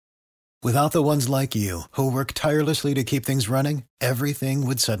Without the ones like you, who work tirelessly to keep things running, everything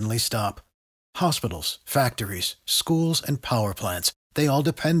would suddenly stop. Hospitals, factories, schools, and power plants, they all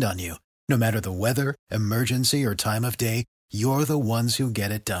depend on you. No matter the weather, emergency, or time of day, you're the ones who get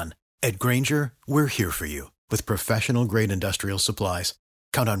it done. At Grainger, we're here for you with professional-grade industrial supplies.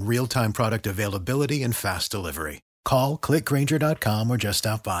 Count on real-time product availability and fast delivery. Call, clickgrainger.com, or just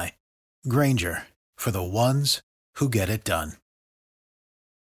stop by. Grainger, for the ones who get it done.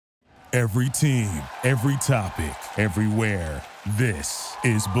 Every team, every topic, everywhere. This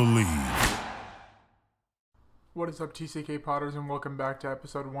is Believe. What is up, TCK Potters, and welcome back to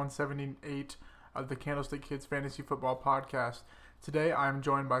episode 178 of the Candlestick Kids Fantasy Football Podcast. Today, I'm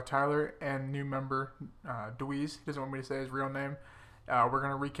joined by Tyler and new member, Dweez. He doesn't want me to say his real name. We're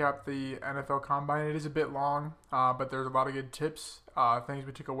going to recap the NFL Combine. It is a bit long, but there's a lot of good tips, things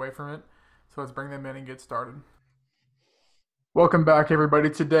we took away from it. So let's bring them in and get started. Welcome back, everybody.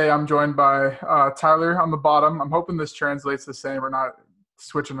 Today, I'm joined by Tyler on the bottom. I'm hoping this translates the same. We're not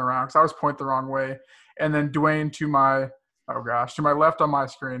switching around because I was pointing the wrong way. And then Dwayne to my left on my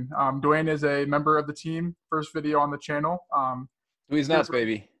screen. Dwayne is a member of the team. First video on the channel. Dweez nuts,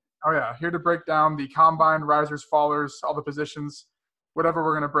 baby. Oh, yeah. Here to break down the combine, risers, fallers, all the positions, whatever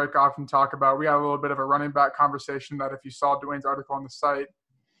we're going to break off and talk about. We got a little bit of a running back conversation that if you saw Dwayne's article on the site,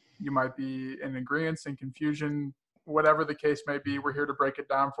 you might be in agreement and confusion. Whatever the case may be, we're here to break it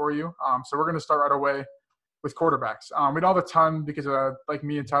down for you. So we're going to start right away with quarterbacks. We don't have a ton because like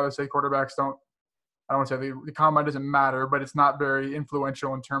me and Tyler say, quarterbacks I don't want to say the combine doesn't matter, but it's not very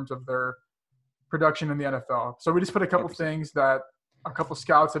influential in terms of their production in the NFL. So we just put a couple things that a couple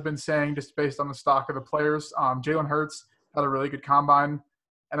scouts have been saying just based on the stock of the players. Jalen Hurts had a really good combine.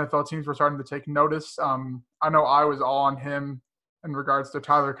 NFL teams were starting to take notice. I know I was all on him in regards to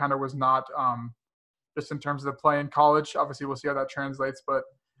Tyler, kind of was not just in terms of the play in college. Obviously, we'll see how that translates. But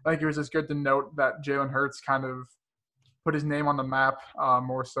I think it was just good to note that Jalen Hurts kind of put his name on the map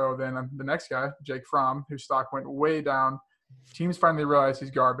more so than the next guy, Jake Fromm, whose stock went way down. Teams finally realized he's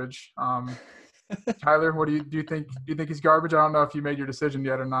garbage. Tyler, what do you think? Do you think he's garbage? I don't know if you made your decision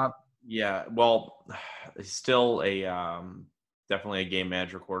yet or not. Yeah, well, he's still definitely a game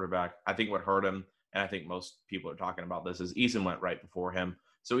manager quarterback. I think what hurt him, and I think most people are talking about this, is Eason went right before him.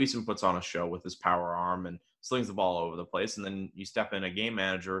 So Eason puts on a show with his power arm and slings the ball over the place. And then you step in, a game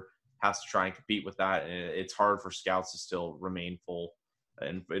manager has to try and compete with that. And it's hard for scouts to still remain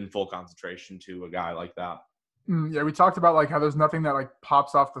in full concentration to a guy like that. Yeah, we talked about like how there's nothing that like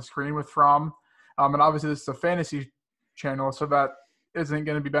pops off the screen with Fromm. And obviously this is a fantasy channel, so that isn't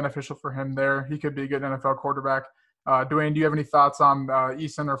going to be beneficial for him there. He could be a good NFL quarterback. Dwayne, do you have any thoughts on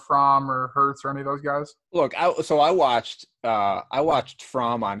Eason or Fromm or Hurts or any of those guys? Look, I watched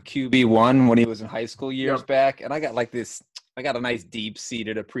Fromm on QB1 when he was in high school years back, and I got a nice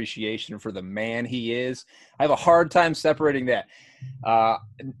deep-seated appreciation for the man he is. I have a hard time separating that.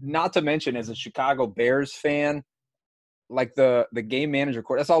 Not to mention, as a Chicago Bears fan, like the game manager,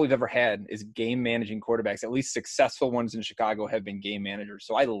 that's all we've ever had is game managing quarterbacks. At least successful ones in Chicago have been game managers.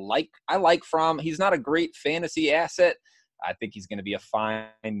 So I like Fromm. He's not a great fantasy asset. I think he's going to be a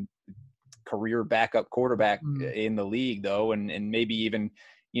fine career backup quarterback in the league, though, and maybe even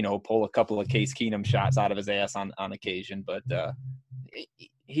pull a couple of Case Keenum shots out of his ass on occasion. But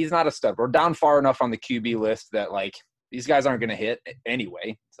he's not a stud. We're down far enough on the QB list that like these guys aren't going to hit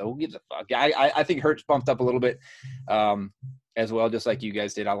anyway. So who gives a fuck? I think Hurts bumped up a little bit as well, just like you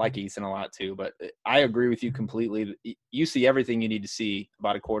guys did. I like Eason a lot too, but I agree with you completely. You see everything you need to see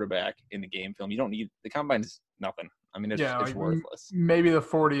about a quarterback in the game film. You don't need – the combine's nothing. I mean, it's like worthless. Maybe the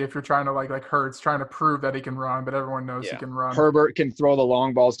 40 if you're trying to like Hurts, trying to prove that he can run, but everyone knows he can run. Herbert can throw the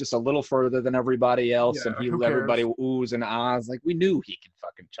long balls just a little further than everybody else, and everybody oohs and ahs. Like, we knew he could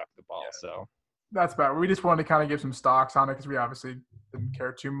fucking chuck the ball, so – that's bad. We just wanted to kind of give some stocks on it because we obviously didn't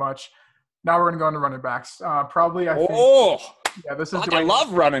care too much. Now we're going to go into running backs. This is. I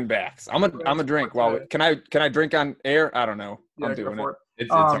love running backs. I'm a drink. Can I drink on air? I don't know. I'm doing it.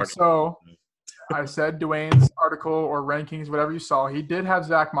 It's hard. So I said Dwayne's article or rankings, whatever you saw. He did have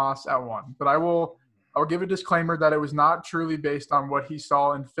Zach Moss at 1, but I'll give a disclaimer that it was not truly based on what he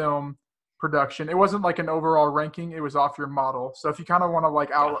saw in film production. It wasn't like an overall ranking. It was off your model. So if you kind of want to lay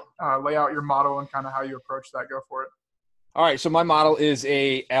out your model and kind of how you approach that, go for it. All right. So my model is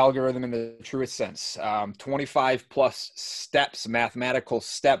a algorithm in the truest sense. 25 plus steps, mathematical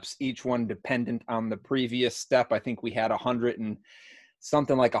steps, each one dependent on the previous step. I think we had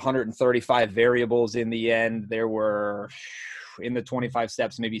 135 variables in the end. There were in the 25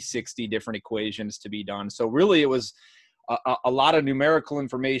 steps, maybe 60 different equations to be done. So really it was a lot of numerical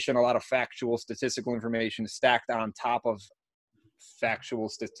information, a lot of factual statistical information stacked on top of factual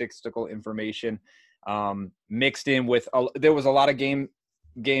statistical information mixed in with there was a lot of game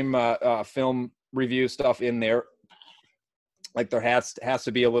film review stuff in there. Like there has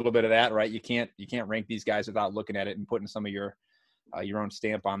to be a little bit of that, right? You can't rank these guys without looking at it and putting some of your own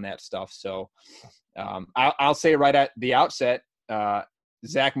stamp on that stuff. So I'll say right at the outset,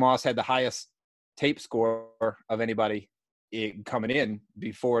 Zach Moss had the highest tape score of anybody coming in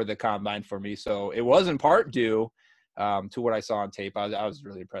before the combine for me. So it was in part due to what I saw on tape. I was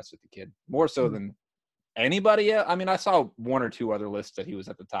really impressed with the kid, more so than anybody else. I mean, I saw one or two other lists that he was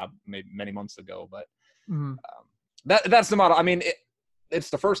at the top maybe many months ago, but that's the model. I mean, it's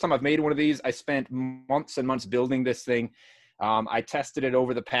the first time I've made one of these. I spent months and months building this thing. I tested it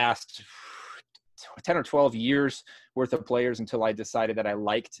over the past 10 or 12 years worth of players until I decided that I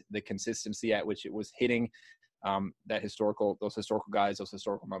liked the consistency at which it was hitting those historical guys, those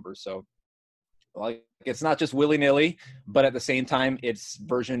historical numbers. So like, it's not just willy-nilly, but at the same time, it's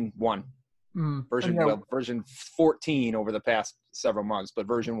version 1. Version 14 over the past several months, but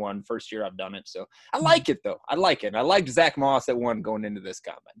version 1, first year I've done it. So I like it though. I like it. And I liked Zach Moss at 1 going into this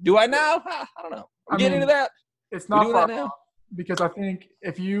combine. Do I now? I don't know. We get into that. It's not far now, because I think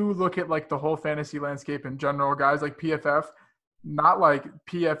if you look at like the whole fantasy landscape in general, guys like PFF, not like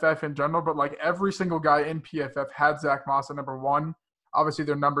PFF in general, but like every single guy in PFF had Zach Moss at number 1. Obviously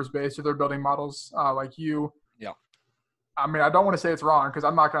they're numbers based, so they're building models like you. Yeah. I mean, I don't want to say it's wrong because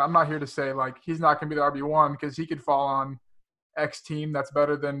I'm not here to say like he's not going to be the RB1 because he could fall on X team that's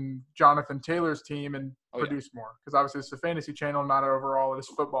better than Jonathan Taylor's team and produce more. Because obviously it's a fantasy channel, not overall it's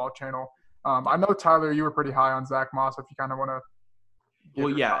a football channel. I know Tyler, you were pretty high on Zach Moss. If you kind of want to.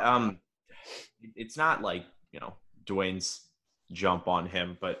 Well, yeah. It's not like Dwayne's jump on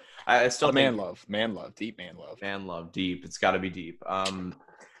him, but I still man love, deep man love. It's got to be deep.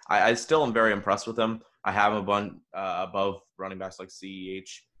 I still am very impressed with him. I have him above running backs like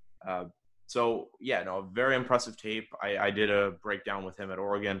CEH. So, yeah, very impressive tape. I did a breakdown with him at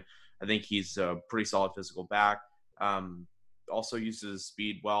Oregon. I think he's a pretty solid physical back. Also uses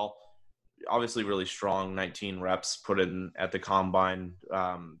speed well. Obviously really strong, 19 reps, put in at the combine,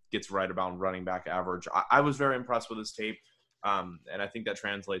 gets right about running back average. I was very impressed with his tape, and I think that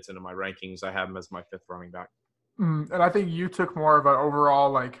translates into my rankings. I have him as my 5th running back. And I think you took more of an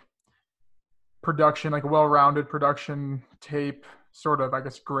overall, like, production, like well-rounded production tape sort of, I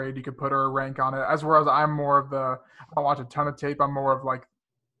guess, grade you could put or rank on it, as well as I'm more of I don't watch a ton of tape. I'm more of like,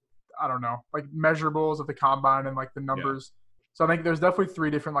 I don't know, like measurables of the combine and like the numbers. Yeah. So I think there's definitely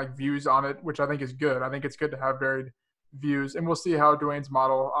 3 different like views on it, which I think is good. I think it's good to have varied views, and we'll see how Dwayne's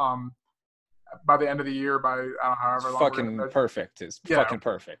model by the end of the year, by however long. Fucking perfect. It's fucking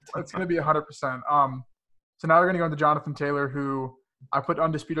perfect. It's going to be 100%. So now we're going to go into Jonathan Taylor, who I put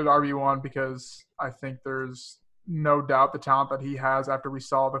undisputed RB1 because I think there's no doubt the talent that he has after we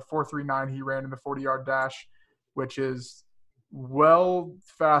saw the 4.39 he ran in the 40-yard dash, which is well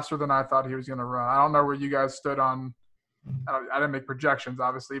faster than I thought he was going to run. I don't know where you guys stood on. I didn't make projections,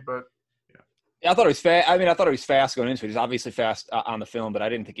 obviously, but yeah, I thought he was fast. I mean, I thought he was fast going into it. He's obviously fast on the film, but I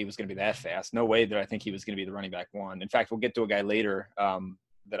didn't think he was going to be that fast. No way that I think he was going to be the running back 1. In fact, we'll get to a guy later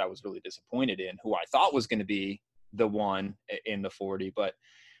that I was really disappointed in, who I thought was going to be the 1 in the 40, but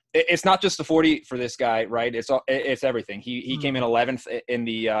it's not just the 40 for this guy, right? It's everything. He came in 11th in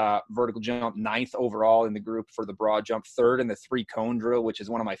the vertical jump, 9th overall in the group for the broad jump, 3rd in the 3-cone drill, which is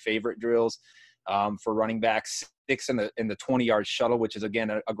one of my favorite drills for running backs, 6th in the 20-yard shuttle, which is again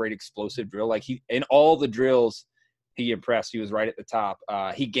a great explosive drill. Like in all the drills, he impressed. He was right at the top.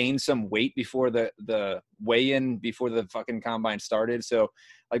 He gained some weight before the weigh-in, before the fucking combine started. So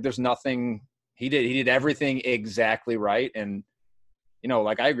like, there's nothing he did everything exactly right. And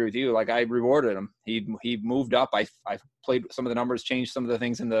like I agree with you. Like I rewarded him. He moved up. I played some of the numbers, changed some of the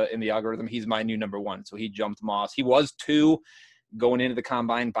things in the algorithm. He's my new number 1. So he jumped Moss. He was 2 going into the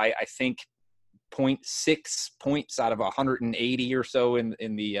combine by I think 0.6 points out of 180 or so in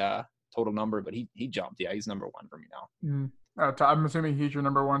the total number. But he jumped. Yeah, he's number 1 for me now. I'm assuming he's your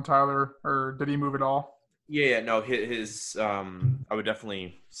number 1, Tyler, or did he move at all? Yeah, no, his I would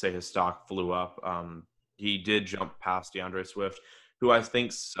definitely say his stock flew up. He did jump past DeAndre Swift, who I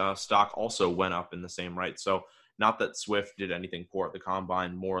think stock also went up in the same right. So not that Swift did anything poor at the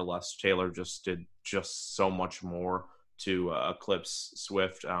combine, more or less Taylor just did so much more to eclipse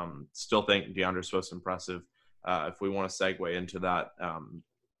Swift. Still think DeAndre Swift's impressive. If we want to segue into that,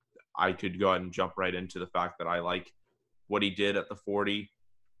 I could go ahead and jump right into the fact that I like what he did at the 40.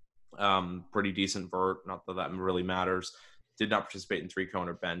 Pretty decent vert, not that really matters. Did not participate in 3-cone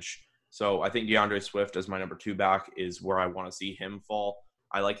or bench. So I think DeAndre Swift as my number 2 back is where I want to see him fall.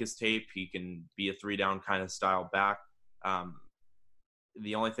 I like his tape. He can be a 3-down kind of style back.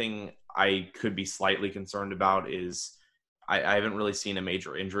 The only thing I could be slightly concerned about is I haven't really seen a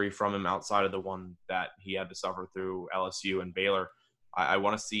major injury from him outside of the one that he had to suffer through LSU and Baylor. I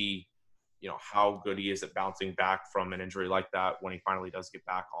want to see, how good he is at bouncing back from an injury like that when he finally does get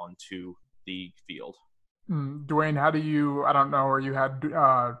back onto the field. Dwayne, how do you, I don't know, or you had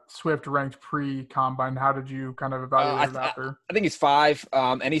Swift ranked pre-combine. How did you kind of evaluate it after? I think he's 5,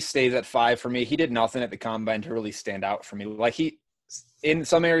 and he stays at 5 for me. He did nothing at the combine to really stand out for me. Like in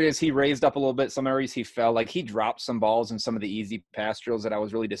some areas he raised up a little bit, some areas he fell. Like he dropped some balls in some of the easy pass drills that I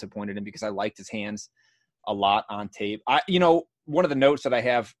was really disappointed in because I liked his hands a lot on tape. One of the notes that I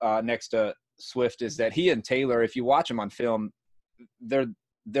have next to Swift is that he and Taylor, if you watch them on film,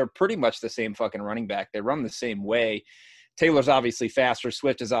 they're pretty much the same fucking running back. They run the same way. Taylor's obviously faster.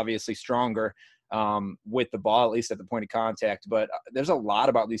 Swift is obviously stronger with the ball, at least at the point of contact. But there's a lot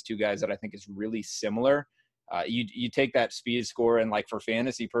about these two guys that I think is really similar. You take that speed score and, like, for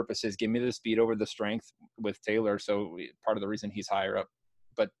fantasy purposes, give me the speed over the strength with Taylor. So part of the reason he's higher up.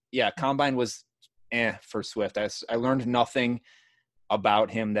 But yeah, combine was for Swift. I learned nothing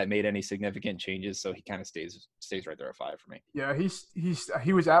about him that made any significant changes, so he kind of stays right there at 5 for me. Yeah,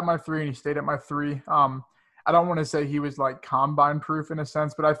 he was at my 3 and he stayed at my 3. I don't want to say he was like combine proof in a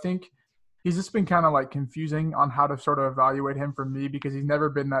sense, but I think he's just been kind of like confusing on how to sort of evaluate him for me because he's never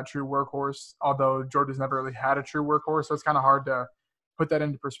been that true workhorse, although Georgia's never really had a true workhorse, so it's kind of hard to put that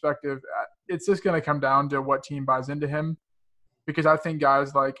into perspective. It's just going to come down to what team buys into him. Because I think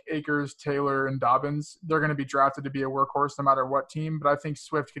guys like Akers, Taylor, and Dobbins, they're going to be drafted to be a workhorse no matter what team. But I think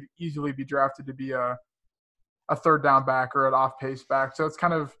Swift could easily be drafted to be a third down back or an off-pace back. So it's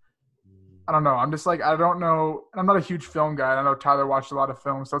kind of – I don't know. I'm just like – I don't know. I'm not a huge film guy. I know Tyler watched a lot of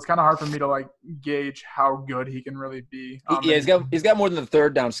film. So it's kind of hard for me to, like, gauge how good he can really be. He's got more than the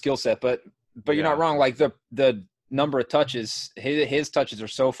third down skill set. But you're not wrong. Like, the number of touches, his touches are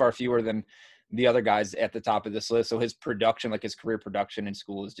so far fewer than – the other guys at the top of this list. So his production, like his career production in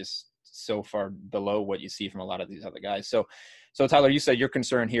school, is just so far below what you see from a lot of these other guys. So Tyler, you said your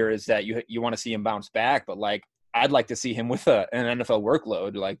concern here is that you want to see him bounce back, but like I'd like to see him with an NFL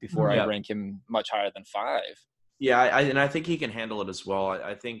workload, like before I rank him much higher than 5. Yeah, I think he can handle it as well.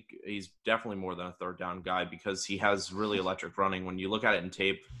 I think he's definitely more than a third down guy because he has really electric running. When you look at it in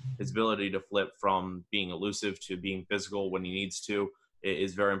tape, his ability to flip from being elusive to being physical when he needs to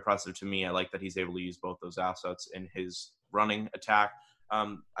is very impressive to me. I like that he's able to use both those assets in his running attack.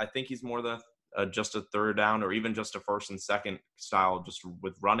 I think he's more than just a third down or even just a first and second style just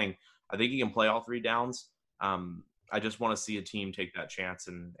with running. I think he can play all 3 downs. I just want to see a team take that chance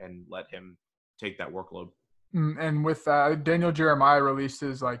and let him take that workload. And with that, Daniel Jeremiah released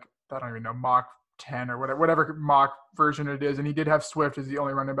his, like, I don't even know, mock 10 or whatever mock version it is. And he did have Swift as the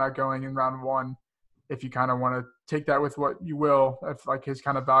only running back going in round 1. If you kind of want to take that with what you will, if like his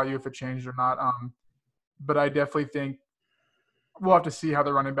kind of value, if it changed or not. But I definitely think we'll have to see how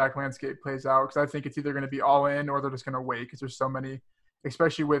the running back landscape plays out because I think it's either going to be all in or they're just going to wait because there's so many,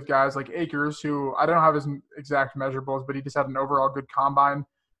 especially with guys like Akers, who I don't have his exact measurables, but he just had an overall good combine,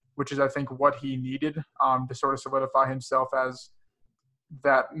 which is I think what he needed to sort of solidify himself as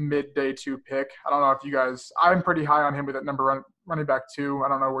that mid-day 2 pick. I don't know if you guys – I'm pretty high on him with that number running back 2. I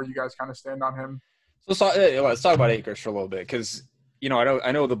don't know where you guys kind of stand on him. So let's talk about Akers for a little bit because,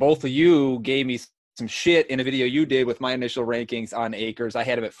 I know the both of you gave me some shit in a video you did with my initial rankings on Akers. I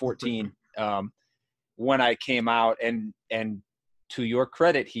had him at 14 when I came out, and to your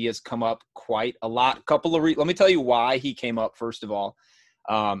credit, he has come up quite a lot. Let me tell you why he came up, first of all.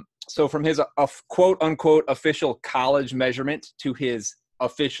 So from his quote-unquote official college measurement to his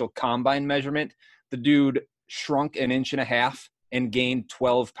official combine measurement, the dude shrunk 1.5 inches and gained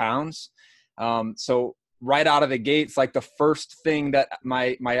 12 pounds. So right out of the gates, like the first thing that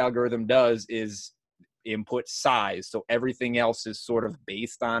my algorithm does is input size. So everything else is sort of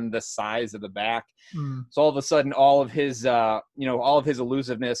based on the size of the back. So all of a sudden, all of his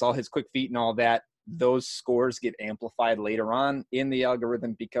elusiveness, all his quick feet and all that, those scores get amplified later on in the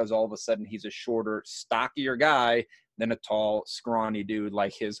algorithm because all of a sudden he's a shorter, stockier guy than a tall, scrawny dude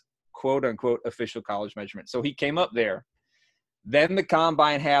like his quote unquote official college measurement. So he came up there. Then the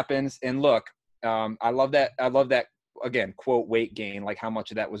combine happens, and look, I love that, again, quote, weight gain, like how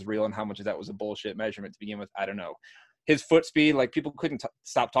much of that was real and how much of that was a bullshit measurement to begin with. I don't know. His foot speed, like people couldn't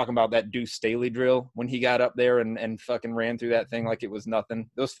stop talking about that Deuce Staley drill when he got up there and fucking ran through that thing like it was nothing.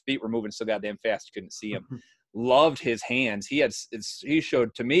 Those feet were moving so goddamn fast you couldn't see him. Loved his hands. He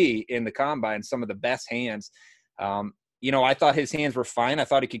showed to me in the combine some of the best hands. I thought his hands were fine. I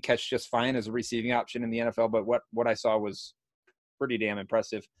thought he could catch just fine as a receiving option in the NFL, but what I saw was pretty damn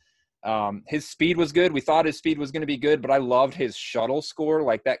impressive. His speed was good. We thought his speed was going to be good, but I loved his shuttle score,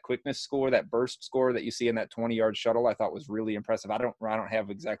 like that quickness score, that burst score that you see in that 20-yard shuttle. I thought was really impressive. I don't have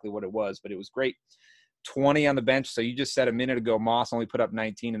exactly what it was, but it was great. 20 on the bench. So you just said a minute ago, Moss only put up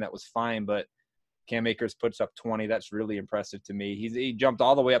 19, and that was fine. But Cam Akers puts up 20. That's really impressive to me. He jumped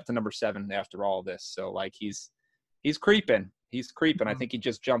all the way up to number 7 after all this. So like he's creeping. He's creeping. I think he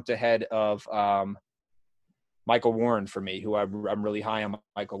just jumped ahead of Michael Warren for me, who I'm really high on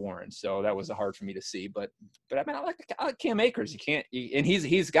Michael Warren. So that was hard for me to see. But I mean, I like Cam Akers. And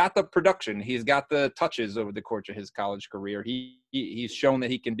he's got the production. He's got the touches over the course of his college career. He's shown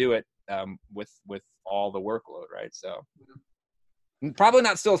that he can do it with all the workload, right? So probably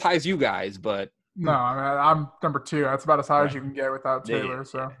not still as high as you guys, but no, I mean, I'm number 2. That's about as high as you can get without Taylor.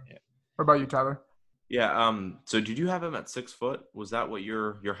 Yeah. What about you, Tyler? Yeah. So did you have him at 6 foot? Was that what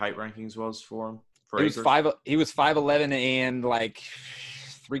your height rankings was for him? He was 5'11" and like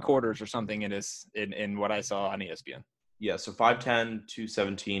 3/4 or something in what I saw on ESPN. Yeah, so 5'10",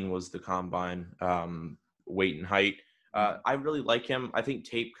 217 was the combine weight and height. I really like him. I think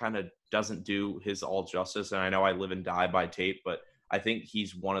tape kind of doesn't do his all justice, and I know I live and die by tape, but I think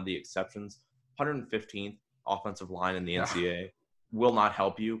he's one of the exceptions. 115th offensive line in the NCAA will not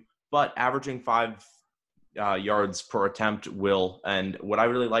help you, but averaging 5 yards per attempt will. And what I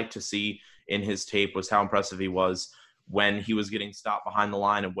really like to see in his tape was how impressive he was when he was getting stopped behind the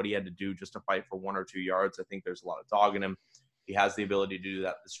line and what he had to do just to fight for 1 or 2 yards. I think there's a lot of dog in him. He has the ability to do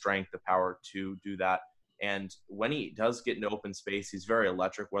that, the strength, the power to do that. And when he does get into open space, he's very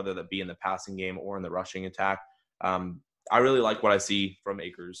electric, whether that be in the passing game or in the rushing attack. I really like what I see from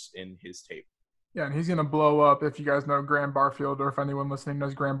Akers in his tape. Yeah, and he's going to blow up. If you guys know Graham Barfield, or if anyone listening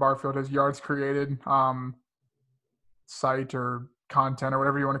knows Graham Barfield, his yards created site or content or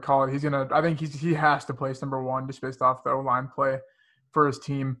whatever you want to call it. I think he has to place number 1 just based off the O-line play for his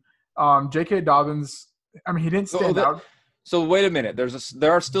team. J.K. Dobbins, I mean, he didn't stand out. So wait a minute.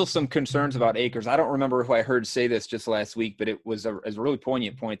 There are still some concerns about Akers. I don't remember who I heard say this just last week, but it was a really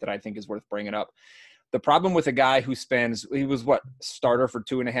poignant point that I think is worth bringing up. The problem with a guy who he was starter for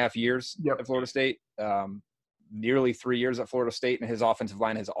 2.5 years at Florida State, nearly 3 years at Florida State, and his offensive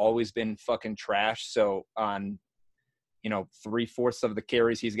line has always been fucking trash. So on 3/4 of the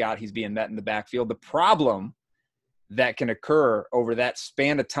carries he's being met in the backfield. The problem that can occur over that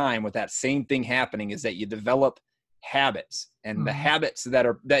span of time with that same thing happening is that you develop habits, and the habits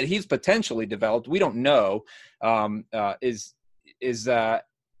that he's potentially developed, we don't know, is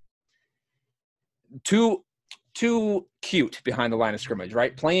too cute behind the line of scrimmage,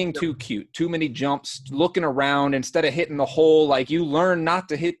 right? Playing too cute, too many jumps, looking around instead of hitting the hole. Like, you learn not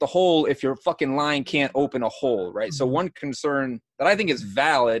to hit the hole if your fucking line can't open a hole, right? So one concern that I think is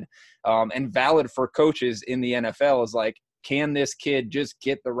valid and valid for coaches in the NFL is like, can this kid just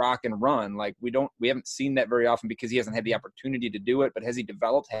get the rock and run? Like, we haven't seen that very often because he hasn't had the opportunity to do it, but has he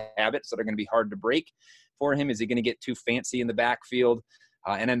developed habits that are going to be hard to break for him? Is he going to get too fancy in the backfield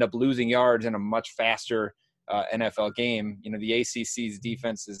and end up losing yards in a much faster NFL game? The ACC's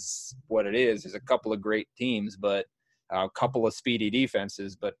defense is what it is. There's a couple of great teams, but a couple of speedy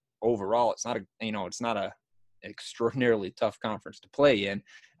defenses, but overall it's not a extraordinarily tough conference to play in.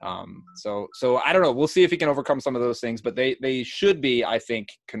 So I don't know. We'll see if he can overcome some of those things, but they should be, I think,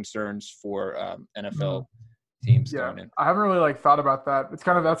 concerns for NFL teams going in. I haven't really thought about that. It's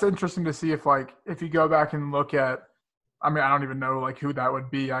that's interesting to see if you go back and look at, I mean, I don't even know who that would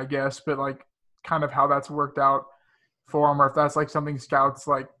be, I guess, but kind of how that's worked out for him, or if that's something scouts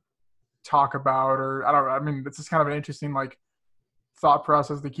talk about, or I mean, it's just kind of an interesting thought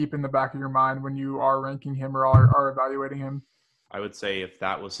process to keep in the back of your mind when you are ranking him or are evaluating him. I would say if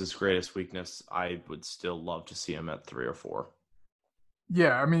that was his greatest weakness, I would still love to see him at 3 or 4.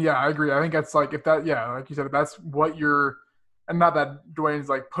 Yeah, I mean, I agree. I think that's if that, like you said, if that's what you're, and not that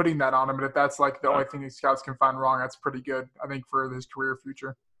Dwayne's putting that on him, but if that's the only thing these scouts can find wrong, that's pretty good, I think, for his career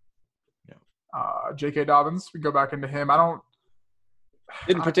future. Yeah. J.K. Dobbins, we go back into him.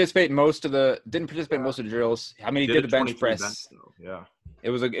 Didn't participate in most of the drills. I mean, he did the bench press. Yeah. It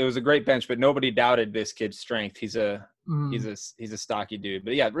was a great bench, but nobody doubted this kid's strength. He's a stocky dude.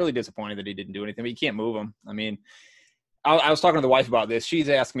 But yeah, really disappointed that he didn't do anything. But you can't move him. I mean, I was talking to the wife about this. She's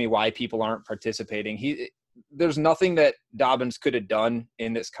asking me why people aren't participating. There's nothing that Dobbins could have done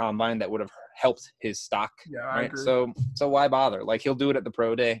in this combine that would have helped his stock. Yeah, right? I agree. So why bother? He'll do it at the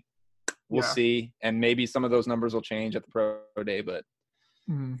pro day. We'll see, and maybe some of those numbers will change at the pro day, but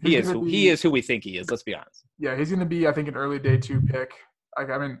he is who we think he is. Let's be honest. Yeah, he's going to be, I think, an early day 2 pick.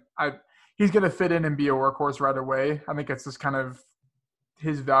 He's going to fit in and be a workhorse right away. I think it's just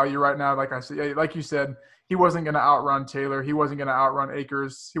his value right now. Like I said, like you said, he wasn't going to outrun Taylor. He wasn't going to outrun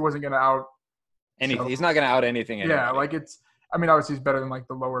Akers. He wasn't going to anything. He's not going to out anything. Anybody. Yeah, like obviously he's better than like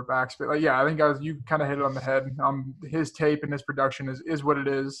the lower backs, but like, yeah, I think you kind of hit it on the head. His tape and his production is what it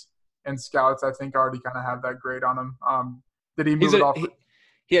is, and scouts I think already kind of have that grade on him. Did he move it off?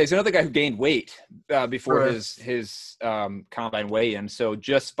 He's another guy who gained weight before his combine weigh-in. So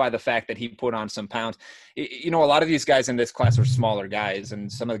just by the fact that he put on some pounds, a lot of these guys in this class are smaller guys, and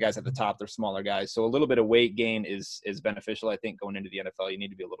some of the guys at the top, they're smaller guys. So a little bit of weight gain is beneficial, I think, going into the NFL. You need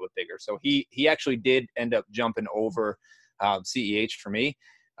to be a little bit bigger. So he actually did end up jumping over CEH for me.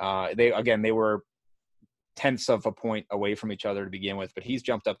 They were tenths of a point away from each other to begin with, but he's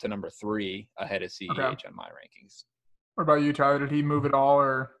jumped up to number 3 ahead of CEH on my rankings. What about you, Tyler? Did he move at all,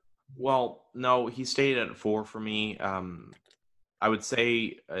 or? Well, no, he stayed at 4 for me. I would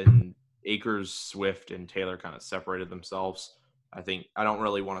say Akers, Swift, and Taylor kind of separated themselves. I don't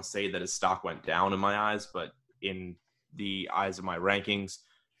really want to say that his stock went down in my eyes, but in the eyes of my rankings,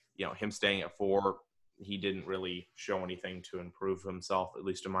 him staying at 4, he didn't really show anything to improve himself, at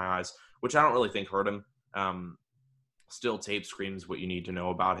least in my eyes, which I don't really think hurt him. Still, tape screams what you need to know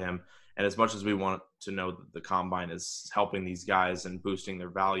about him. And as much as we want to know that the combine is helping these guys and boosting their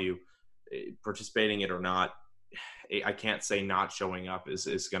value, participating it or not, I can't say not showing up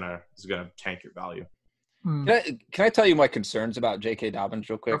is gonna tank your value. Can I tell you my concerns about J.K. Dobbins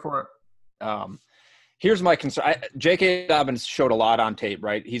real quick? Go for it. Here's my concern. J.K. Dobbins showed a lot on tape,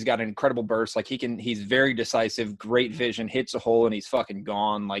 right? He's got an incredible burst. Like he's very decisive, great vision, hits a hole and he's fucking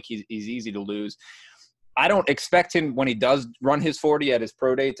gone. Like he's easy to lose. I don't expect him when he does run his 40 at his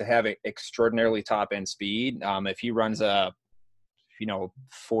pro day to have an extraordinarily top end speed. If he runs a sub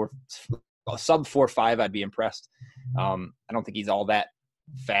 4.5, I'd be impressed. I don't think he's all that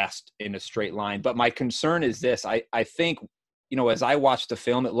fast in a straight line, but my concern is this. I think, as I watched the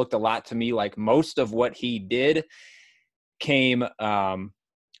film, it looked a lot to me like most of what he did came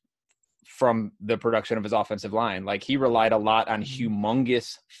from the production of his offensive line. Like he relied a lot on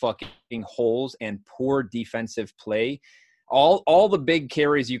humongous fucking holes and poor defensive play. All the big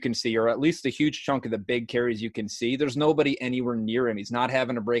carries you can see, or at least a huge chunk of the big carries you can see, there's nobody anywhere near him. He's not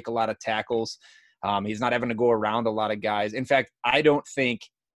having to break a lot of tackles. He's not having to go around a lot of guys. In fact, I don't think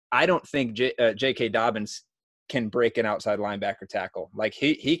J.K. Dobbins can break an outside linebacker tackle. Like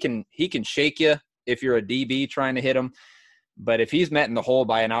he can shake you if you're a DB trying to hit him. But if he's met in the hole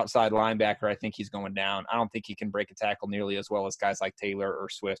by an outside linebacker, I think he's going down. I don't think he can break a tackle nearly as well as guys like Taylor or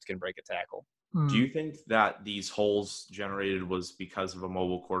Swift can break a tackle. Do you think that these holes generated was because of a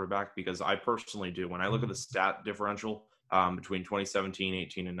mobile quarterback? Because I personally do. When I look at the stat differential between 2017,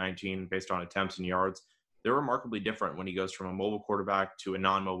 18, and 19 based on attempts and yards, they're remarkably different when he goes from a mobile quarterback to a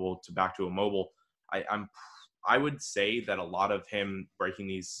non-mobile to back to a mobile. I would say that a lot of him breaking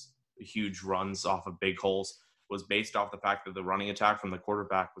these huge runs off of big holes was based off the fact that the running attack from the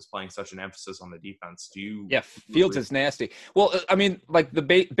quarterback was playing such an emphasis on the defense. Fields is nasty. Well, I mean, like the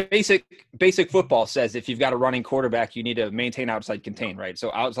basic football says if you've got a running quarterback, you need to maintain outside contain, right? So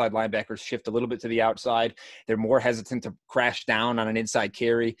outside linebackers shift a little bit to the outside. They're more hesitant to crash down on an inside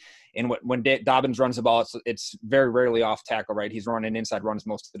carry. And when Dobbins runs the ball, it's very rarely off tackle, right? He's running inside runs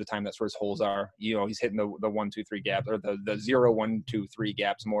most of the time. That's where his holes are. He's hitting the 1, 2, 3 gaps, or the 0, 1, 2, 3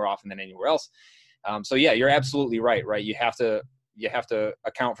 gaps more often than anywhere else. So yeah, you're absolutely right. You have to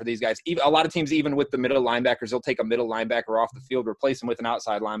account for these guys. A lot of teams, even with the middle linebackers, they'll take a middle linebacker off the field, replace him with an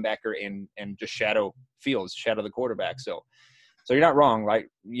outside linebacker, and just shadow the quarterback. So you're not wrong. Like,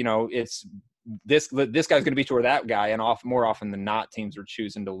 it's this guy's going to beat you or that guy, and more often than not, teams are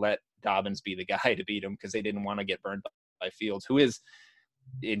choosing to let Dobbins be the guy to beat him because they didn't want to get burned by Fields, who is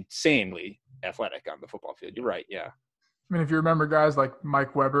insanely athletic on the football field. You're right. Yeah. I mean, if you remember guys like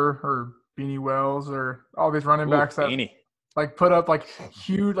Mike Weber or Beanie Wells or all these running backs that put up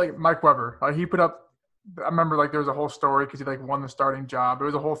huge, like Mike Weber, he put up, I remember there was a whole story because he won the starting job. It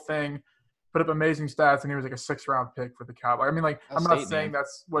was a whole thing, put up amazing stats, and he was a 6th-round pick for the Cowboys. I mean, I'm not saying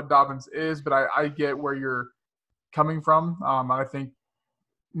that's what Dobbins is, but I get where you're coming from. I think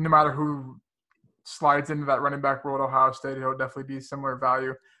no matter who slides into that running back role at Ohio State, he'll definitely be similar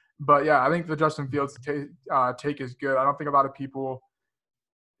value. But yeah, I think the Justin Fields take is good. I don't think a lot of people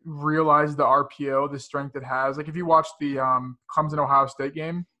realize the RPO, the strength it has. If you watch the Clemson-Ohio State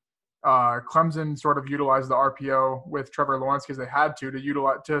game, Clemson sort of utilized the RPO with Trevor Lawrence because they had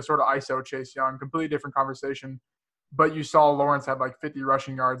to sort of ISO Chase Young. Completely different conversation. But you saw Lawrence had 50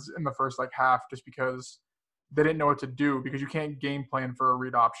 rushing yards in the first half just because they didn't know what to do, because you can't game plan for a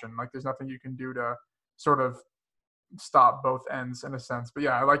read option. There's nothing you can do to sort of stop both ends in a sense. But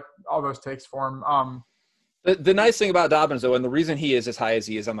yeah, I like all those takes for him. The nice thing about Dobbins, though, and the reason he is as high as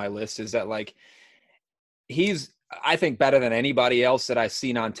he is on my list is that, like, he's, I think, better than anybody else that I've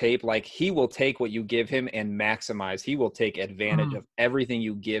seen on tape. Like, he will take what you give him and maximize. He will take advantage of everything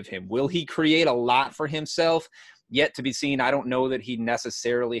you give him. Will he create a lot for himself? Yet to be seen. I don't know that he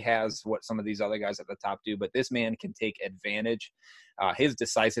necessarily has what some of these other guys at the top do, but this man can take advantage. His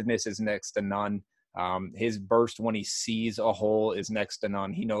decisiveness is next to none. His burst when he sees a hole is next to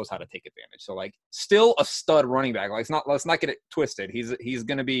none. He knows how to take advantage. So, like, still a stud running back. Like, let's not get it twisted. He's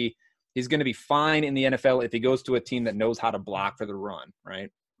gonna be fine in the NFL if he goes to a team that knows how to block for the run, right?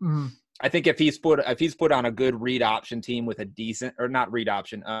 Mm-hmm. I think if he's put on a good read option team with a decent, or not read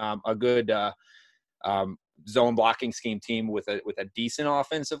option, a good zone blocking scheme team with a decent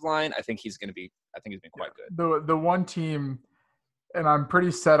offensive line, I think he's been quite good. The one team, and I'm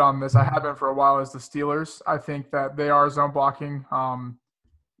pretty set on this, I have been for a while, is the Steelers. I think that they are zone blocking. I'm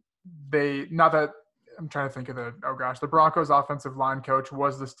trying to think of the Broncos offensive line coach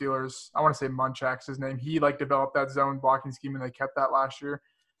was the Steelers. I want to say Munchak's his name. He developed that zone blocking scheme, and they kept that last year.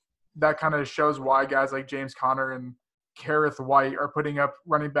 That kind of shows why guys like James Conner and Kareth White are putting up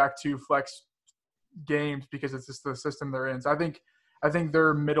running back 2 flex games, because it's just the system they're in. So I think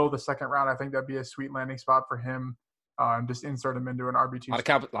they're middle of the second round. I think that'd be a sweet landing spot for him. And just insert him into an RB2.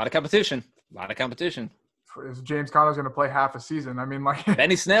 A lot of competition. Is James Conner's going to play half a season? I mean, like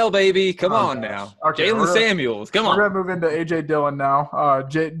Benny Snell, baby, come on now. Okay, Jalen Samuels, come on. We're gonna move into AJ Dillon now.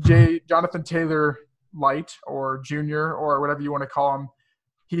 Jonathan Taylor Light or Junior or whatever you want to call him.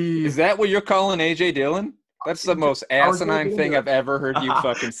 Is that what you're calling AJ Dillon? That's the most asinine thing I've ever heard you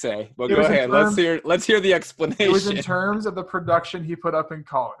fucking say. Well, go ahead. Let's hear the explanation. It was in terms of the production he put up in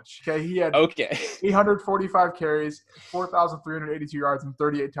college. Okay, he had 845 carries, 4,382 yards, and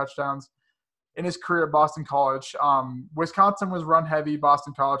 38 touchdowns in his career at Boston College. Wisconsin was run heavy.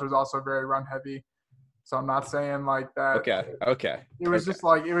 Boston College was also very run heavy. So I'm not saying like that. Okay. It was just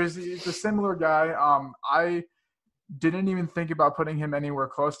like it's a similar guy. I didn't even think about putting him anywhere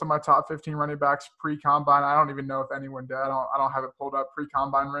close to my top 15 running backs pre-combine. I don't even know if anyone did. I don't have it pulled up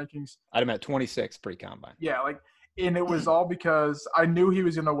pre-combine rankings. I had him at 26 pre-combine. Yeah, and it was all because I knew he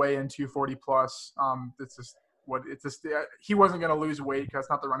was going to weigh in 240 plus. He wasn't going to lose weight because that's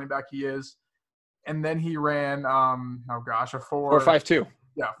not the running back he is. And then he ran a 4.52.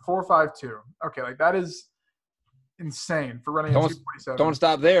 Yeah, 4.52. Okay, that is insane for running a 247. Don't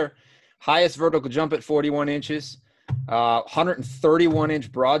stop there. Highest vertical jump at 41 inches. 131-inch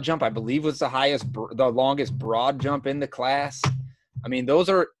broad jump, I believe, was the longest broad jump in the class. I mean, those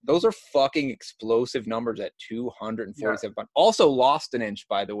are fucking explosive numbers at 247. Yeah. Also lost an inch,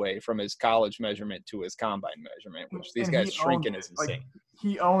 by the way, from his college measurement to his combine measurement, which these guys shrinking is insane.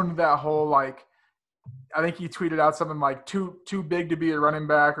 He owned that whole I think he tweeted out something like too big to be a running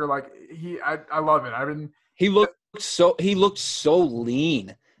back, or I love it. He looked so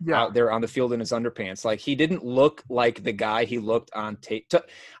lean. Yeah. Out there on the field in his underpants. Like, he didn't look like the guy he looked on tape.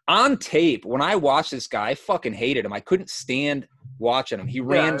 On tape, when I watched this guy, I fucking hated him. I couldn't stand watching him. He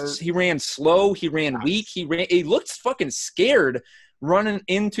ran slow. He ran weak. He looked fucking scared running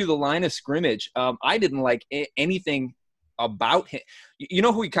into the line of scrimmage. I didn't like anything about him. You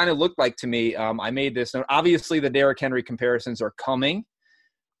know who he kind of looked like to me? I made this note. Obviously, the Derrick Henry comparisons are coming.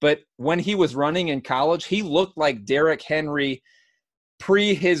 But when he was running in college, he looked like Derrick Henry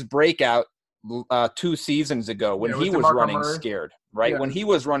pre his breakout 2 seasons ago when he was running scared, right? Yeah. When he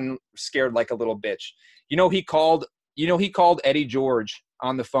was running scared like a little bitch. He called Eddie George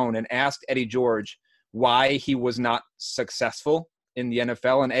on the phone and asked Eddie George why he was not successful in the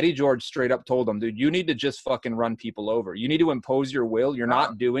NFL. And Eddie George straight up told him, dude, you need to just fucking run people over. You need to impose your will. You're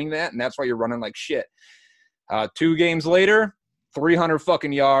not doing that. And that's why you're running like shit. 2 games later, 300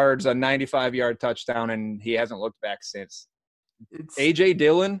 fucking yards, a 95-yard touchdown, and he hasn't looked back since. AJ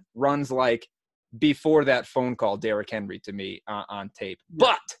Dillon runs like before that phone call Derrick Henry to me on tape. Yeah.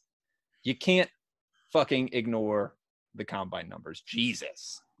 But you can't fucking ignore the combine numbers.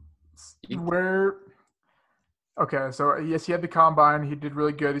 Jesus. Okay, so yes, he had the combine. He did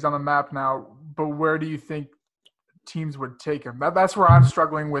really good. He's on the map now. But where do you think teams would take him? That's where I'm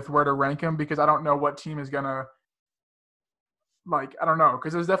struggling with where to rank him, because I don't know what team is going to – I don't know,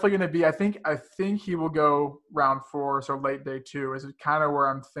 because there's definitely going to be – I think he will go round 4, so late day 2 is kind of where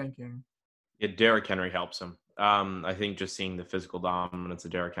I'm thinking. Yeah, Derrick Henry helps him. I think just seeing the physical dominance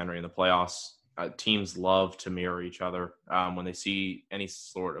of Derrick Henry in the playoffs, teams love to mirror each other when they see any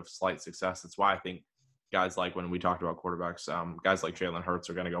sort of slight success. That's why I think guys like, when we talked about quarterbacks, guys like Jalen Hurts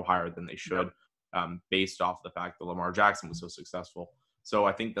are going to go higher than they should, based off the fact that Lamar Jackson was so successful. So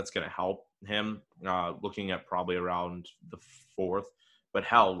I think that's going to help him, looking at probably around the 4th. But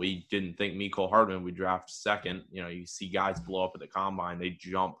hell, we didn't think Mecole Hardman would draft second. You know, you see guys blow up at the combine, they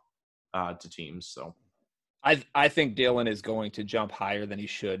jump to teams. So I think Dylan is going to jump higher than he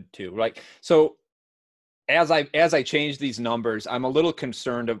should too. Like, so as I change these numbers, I'm a little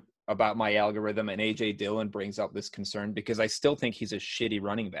concerned about my algorithm, and AJ Dillon brings up this concern because I still think he's a shitty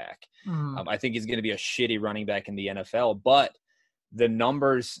running back. I think he's going to be a shitty running back in the NFL, but the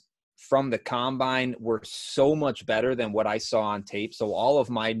numbers from the combine were so much better than what I saw on tape. So all of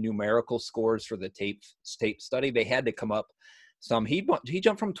my numerical scores for the tape study, they had to come up some. He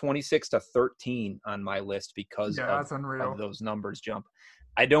jumped from 26 to 13 on my list because of those numbers jump.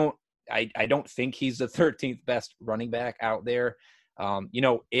 I don't think he's the 13th best running back out there. You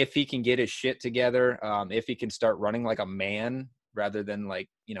know, if he can get his shit together, if he can start running like a man rather than like,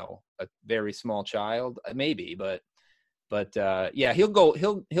 you know, a very small child, maybe, but yeah, he'll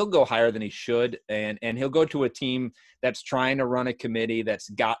go higher than he should. And he'll go to a team that's trying to run a committee that's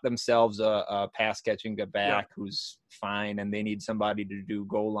got themselves a pass catching back who's fine. And they need somebody to do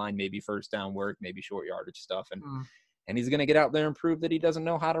goal line, maybe first down work, maybe short yardage stuff. And he's going to get out there and prove that he doesn't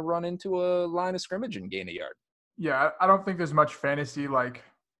know how to run into a line of scrimmage and gain a yard. Yeah, I don't think there's much fantasy like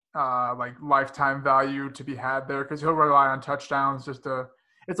lifetime value to be had there because he'll rely on touchdowns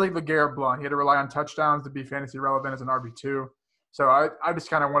it's like LeGarrette Blount. He had to rely on touchdowns to be fantasy relevant as an RB2. So I just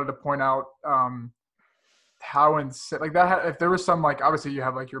kind of wanted to point out how insane like that. If there was some like obviously you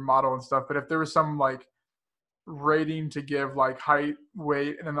have like your model and stuff, but if there was some like rating to give like height,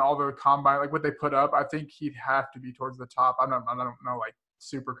 weight, and then all the combine like what they put up, I think he'd have to be towards the top. I don't know like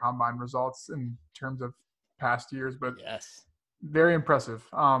super combine results in terms of past years, but yes, very impressive.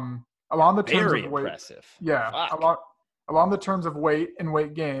 Along the terms very of weight, impressive. Yeah, along the terms of weight and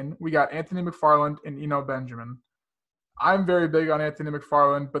weight gain, we got Anthony McFarland and Eno Benjamin. I'm very big on Anthony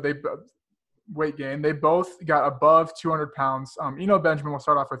McFarland, but weight gain. They both got above 200 pounds. Eno Benjamin, we'll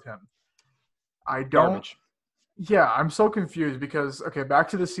start off with him. Garbage. Yeah, I'm so confused because, okay, back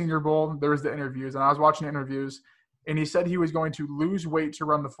to the Senior Bowl, there was the interviews, and I was watching the interviews, and he said he was going to lose weight to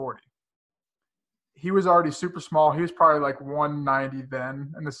run the 40. He was already super small. He was probably like 190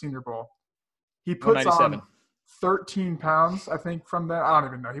 then in the Senior Bowl. He puts on 13 pounds, I think, from that. I don't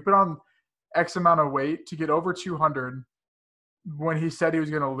even know. He put on X amount of weight to get over 200 when he said he was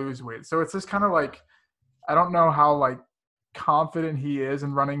going to lose weight. So it's just kind of like, I don't know how like confident he is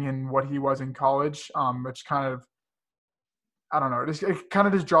in running in what he was in college, which kind of, I don't know. It kind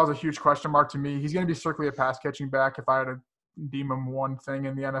of just draws a huge question mark to me. He's going to be strictly a pass catching back if I had to deem him one thing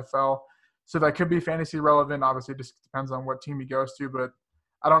in the NFL. So that could be fantasy relevant. Obviously, it just depends on what team he goes to. But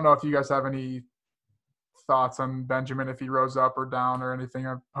I don't know if you guys have any thoughts on Benjamin, if he rose up or down or anything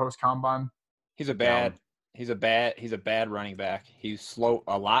post combine. He's a bad running back. He's slow,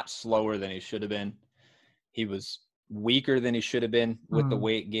 a lot slower than he should have been. He was weaker than he should have been with the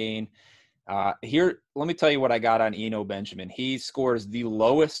weight gain. Here, let me tell you what I got on Eno Benjamin. He scores the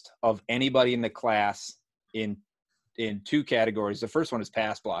lowest of anybody in the class in two categories. The first one is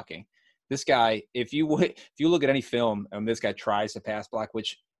pass blocking. This guy, if you look at any film and this guy tries to pass block,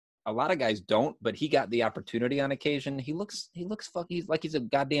 which a lot of guys don't, but he got the opportunity on occasion. He looks like he's a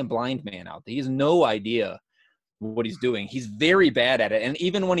goddamn blind man out there. He has no idea what he's doing. He's very bad at it. And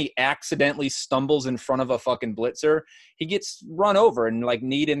even when he accidentally stumbles in front of a fucking blitzer, he gets run over and like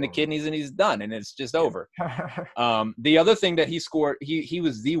kneed in the kidneys and he's done and it's just over. The other thing that he scored, he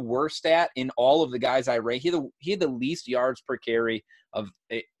was the worst at in all of the guys I ranked. He had the least yards per carry of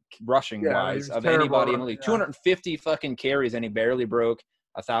rushing wise of anybody in the league. 250 fucking carries and he barely broke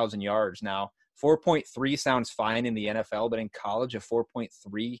 1,000 yards. Now 4.3 sounds fine in the NFL, but in college, a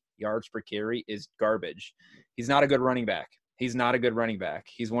 4.3 yards per carry is garbage. He's not a good running back. He's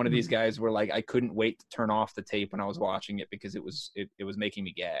one of these guys where like I couldn't wait to turn off the tape when I was watching it because it was making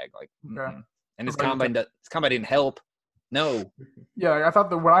me gag. Like, and his combine didn't help. No. Yeah, I thought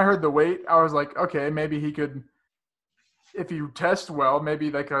that when I heard the weight, I was like, okay, maybe he could, if he tests well, maybe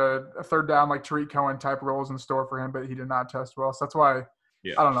like a third down like Tariq Cohen type roles in store for him, but he did not test well. So that's why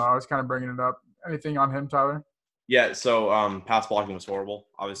I don't know. I was kind of bringing it up. Anything on him, Tyler? Yeah, so pass blocking was horrible.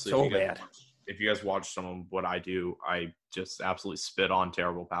 Obviously, so bad. If you guys watch some of what I do, I just absolutely spit on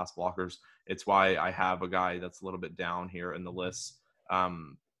terrible pass blockers. It's why I have a guy that's a little bit down here in the list,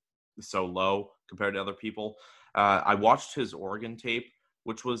 so low compared to other people. I watched his Oregon tape,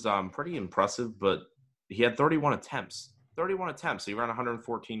 which was pretty impressive, but he had 31 attempts. So he ran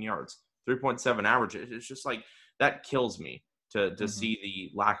 114 yards, 3.7 average. It's just like that kills me to see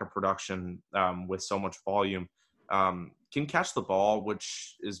the lack of production with so much volume. Can catch the ball,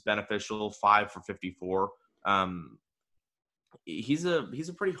 which is beneficial, 5 for 54. He's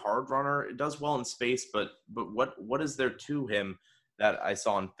a pretty hard runner. It does well in space, but what is there to him that I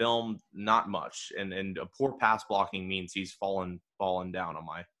saw in film, not much. And a poor pass blocking means he's fallen down on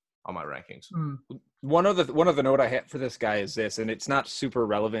my rankings. One of the note I have for this guy is this, and it's not super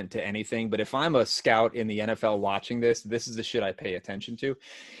relevant to anything, but if I'm a scout in the NFL watching this is the shit I pay attention to.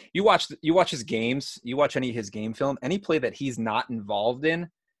 You watch his games, you watch any of his game film, any play that he's not involved in,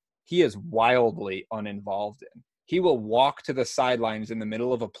 he is wildly uninvolved in. He will walk to the sidelines in the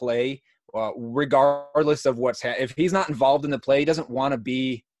middle of a play, regardless of if he's not involved in the play, he doesn't want to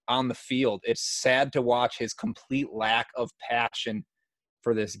be on the field. It's sad to watch his complete lack of passion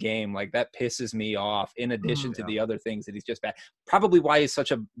for this game. Like, that pisses me off, in addition to the other things that he's just bad. Probably why he's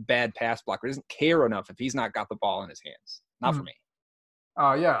such a bad pass blocker. He doesn't care enough if he's not got the ball in his hands. Not for me.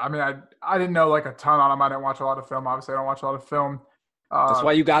 Yeah, I mean, I didn't know like a ton on him. I didn't watch a lot of film. Obviously, I don't watch a lot of film. That's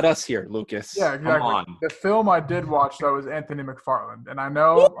why you got us here, Lucas. Yeah, exactly. Come on. The film I did watch, though, is Anthony McFarland. And I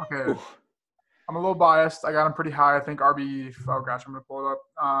know, okay, I'm a little biased. I got him pretty high. I think I'm going to pull it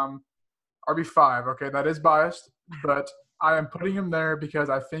up. RB5, okay, that is biased. But I am putting him there because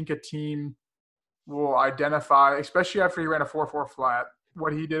I think a team will identify, especially after he ran a 4.4 flat,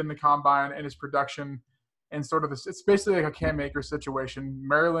 what he did in the combine and his production and sort of this. It's basically like a Cam Akers situation.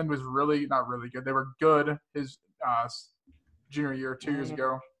 Maryland was not really good. They were good his junior year 2 years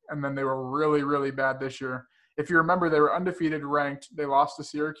ago, and then they were really, really bad this year. If you remember, they were undefeated, ranked. They lost to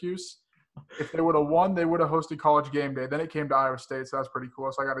Syracuse. If they would have won, they would have hosted College Game Day. Then it came to Iowa State, so that's pretty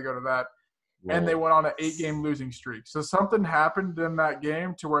cool. So I got to go to that. Whoa. And they went on an 8-game losing streak. So something happened in that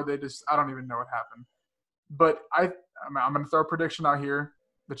game to where I don't even know what happened. But I'm going to throw a prediction out here.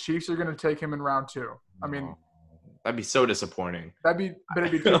 The Chiefs are going to take him in round 2. I mean, that'd be so disappointing. It'd be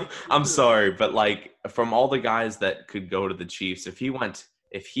I'm sorry, but like, from all the guys that could go to the Chiefs, if he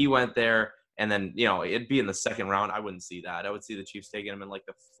went there and then, it'd be in the second round, I wouldn't see that. I would see the Chiefs taking him in like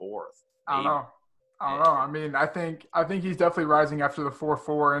the 4th. I don't know. I mean, I think he's definitely rising after the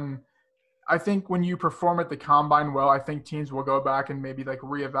 4.4, and I think when you perform at the combine well, I think teams will go back and maybe like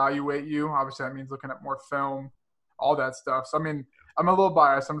reevaluate you. Obviously, that means looking at more film, all that stuff. So, I mean, I'm a little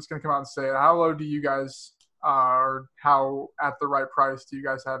biased. I'm just going to come out and say it. How low do you guys or how at the right price do you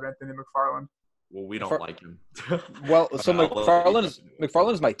guys have Anthony McFarland? Well, we don't like him. Well, so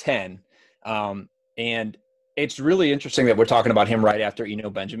McFarland is my 10. And it's really interesting that we're talking about him right after Eno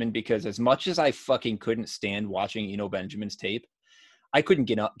Benjamin, because as much as I fucking couldn't stand watching Eno Benjamin's tape, I couldn't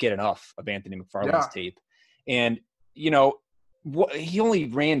get enough of Anthony McFarland's tape. And, he only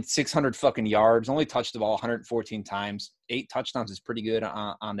ran 600 fucking yards, only touched the ball 114 times. 8 touchdowns is pretty good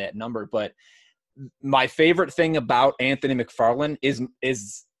on that number. But my favorite thing about Anthony McFarland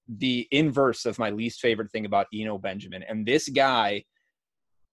is the inverse of my least favorite thing about Eno Benjamin. And this guy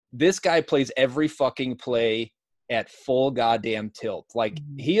plays every fucking play at full goddamn tilt. Like,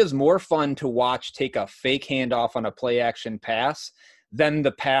 he is more fun to watch take a fake handoff on a play action pass than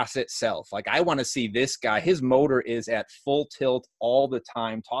the pass itself. Like, I want to see this guy. His motor is at full tilt all the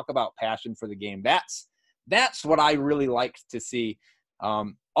time. Talk about passion for the game. That's what I really like to see.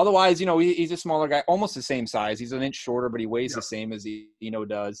 Otherwise, he's a smaller guy, almost the same size. He's an inch shorter, but he weighs the same as Eno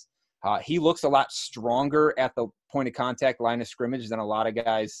does. He looks a lot stronger at the point of contact line of scrimmage than a lot of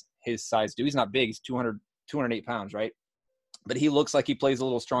guys his size do. He's not big. He's 208 pounds, right? But he looks like he plays a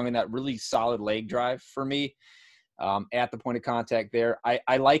little strong in that really solid leg drive for me. At the point of contact there.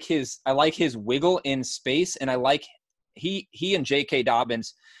 I like his wiggle in space, and I like he and J.K.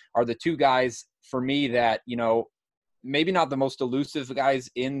 Dobbins are the two guys for me that, maybe not the most elusive guys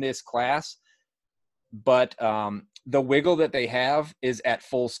in this class, but the wiggle that they have is at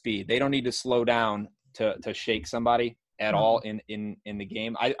full speed. They don't need to slow down to shake somebody at all in the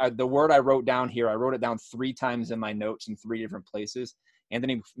game. The word I wrote down here, I wrote it down 3 times in my notes in 3 different places.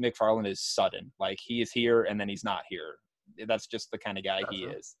 Anthony McFarland is sudden. Like, he is here and then he's not here. That's just the kind of guy he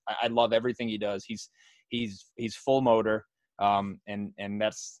is. I love everything he does. He's full motor. And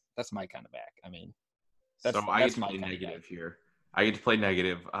that's my kind of back. I mean, I get to play negative here. I get to play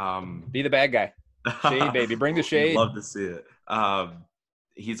negative. Be the bad guy. Shade, baby. Bring the shade. Love to see it.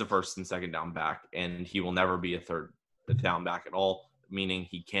 He's a first and second down back, and he will never be a third down back at all, meaning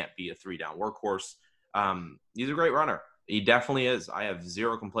he can't be a 3-down workhorse. He's a great runner. He definitely is. I have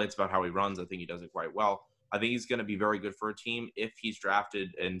 0 complaints about how he runs. I think he does it quite well. I think he's going to be very good for a team if he's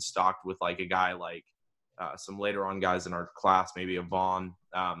drafted and stocked with like a guy like some later on guys in our class, maybe a Vaughn,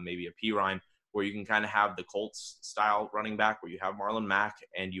 maybe a Pirine, where you can kind of have the Colts style running back where you have Marlon Mack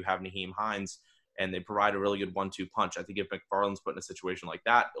and you have Nyheim Hines, and they provide a really good 1-2 punch. I think if McFarland's put in a situation like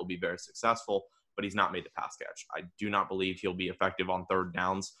that, it'll be very successful, but he's not made the pass catch. I do not believe he'll be effective on third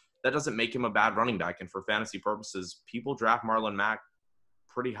downs. That doesn't make him a bad running back. And for fantasy purposes, people draft Marlon Mack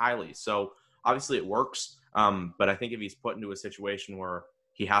pretty highly. So obviously it works. But I think if he's put into a situation where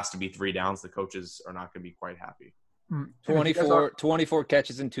he has to be 3 downs, the coaches are not going to be quite happy. 24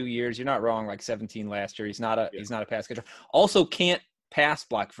 catches in 2 years. You're not wrong. Like 17 last year. He's not a pass catcher. Also can't pass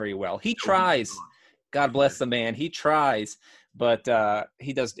block very well. He tries. God bless the man. He tries, but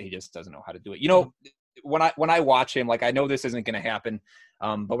he just doesn't know how to do it. You know, when I watch him, like, I know this isn't going to happen,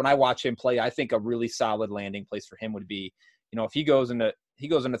 but when I watch him play, I think a really solid landing place for him would be, you know, if he goes into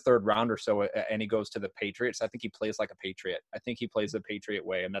third round or so and he goes to the Patriots, I think he plays like a Patriot. I think he plays the Patriot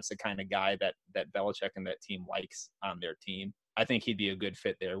way, and that's the kind of guy that Belichick and that team likes on their team. I think he'd be a good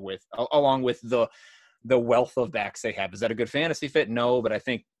fit there along with the wealth of backs they have. Is that a good fantasy fit? No, but I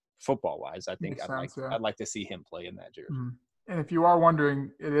think football-wise, I think I'd like to see him play in that jersey. Mm-hmm. And if you are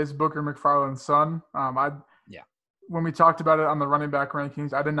wondering, it is Booker McFarland's son. When we talked about it on the running back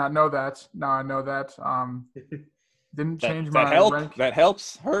rankings, I did not know that. Now I know that. Didn't change my rank. That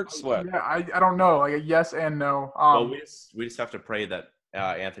helps. Hurts. What? Yeah, I don't know. Like a yes and no. Well, we just have to pray that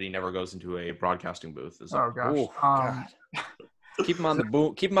Anthony never goes into a broadcasting booth. Oh gosh. Ooh, God. Keep him on the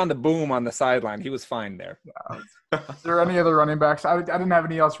boom. Keep him on the boom on the sideline. He was fine there. Is there any other running backs? I didn't have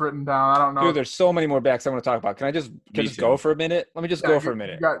any else written down. I don't know. Dude, there's so many more backs I want to talk about. Can I just go for a minute? Let me just go for a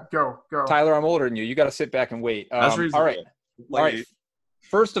minute. Go. Tyler, I'm older than you. You got to sit back and wait. All right.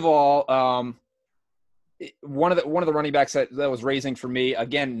 First of all, one of the running backs that was raising for me,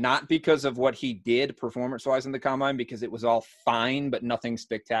 again, not because of what he did performance-wise in the combine, because it was all fine but nothing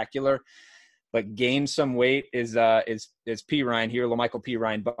spectacular, but gained some weight is Perine here. LaMichael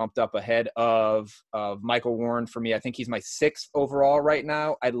Perine bumped up ahead of Michael Warren for me. I think he's my 6th overall right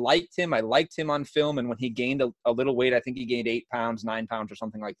now. I liked him on film, and when he gained a little weight, I think he gained 8 pounds, 9 pounds or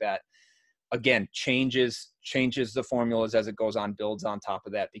something like that. Again, changes the formulas as it goes on, builds on top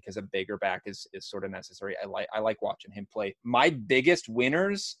of that, because a bigger back is sort of necessary. I like watching him play. My biggest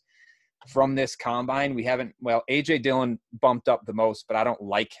winners from this combine, AJ Dillon bumped up the most, but I don't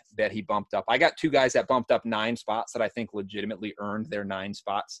like that he bumped up. I got 2 guys that bumped up 9 spots that I think legitimately earned their 9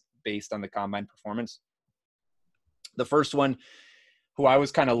 spots based on the combine performance. The first one, who I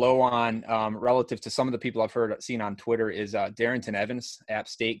was kind of low on relative to some of the people I've seen on Twitter, is Darrington Evans, App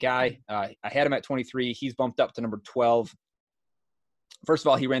State guy. I had him at 23. He's bumped up to number 12. First of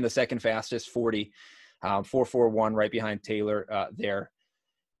all, he ran the second fastest 40, 4.41, right behind Taylor there,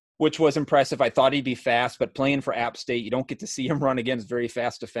 which was impressive. I thought he'd be fast, but playing for App State, you don't get to see him run against very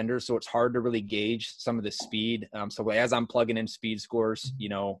fast defenders, so it's hard to really gauge some of the speed. So as I'm plugging in speed scores, you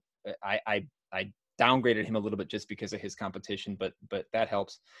know, I downgraded him a little bit just because of his competition, but that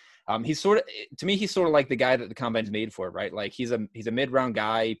helps. He's sort of like the guy that the combine's made for, right? Like he's a mid-round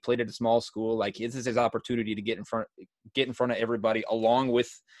guy. He played at a small school. Like this is his opportunity to get in front of everybody, along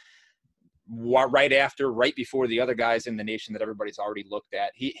with right before the other guys in the nation that everybody's already looked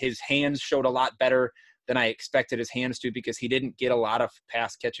at. His hands showed a lot better than I expected his hands to, because he didn't get a lot of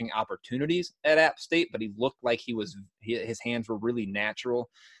pass catching opportunities at App State, but he looked like his hands were really natural.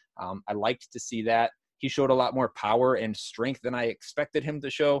 I liked to see that. He showed a lot more power and strength than I expected him to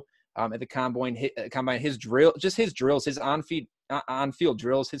show at the combine. His drills, his on-field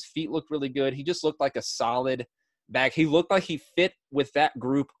drills, his feet looked really good. He just looked like a solid back. He looked like he fit with that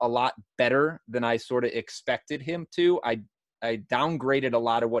group a lot better than I sort of expected him to. I downgraded a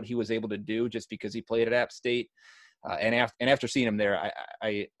lot of what he was able to do just because he played at App State. And after seeing him there,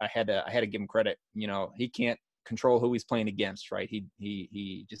 I had to give him credit. You know, he can't control who he's playing against, right?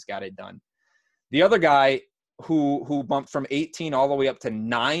 He just got it done. The other guy who bumped from 18 all the way up to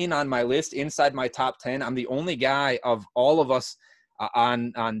 9 on my list, inside my top 10. I'm the only guy of all of us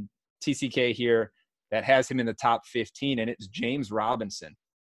on TCK here that has him in the top 15, and it's James Robinson.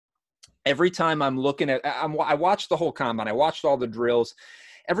 Every time I'm looking at – I watched the whole combine. I watched all the drills.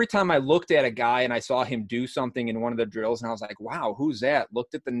 Every time I looked at a guy and I saw him do something in one of the drills, and I was like, wow, who's that?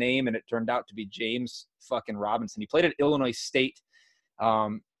 Looked at the name, and it turned out to be James fucking Robinson. He played at Illinois State.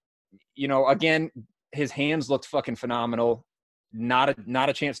 You know, again, his hands looked fucking phenomenal. Not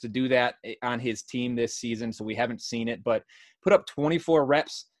a chance to do that on his team this season, so we haven't seen it. But put up 24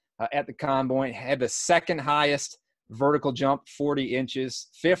 reps at the combine, had the second highest vertical jump, 40 inches,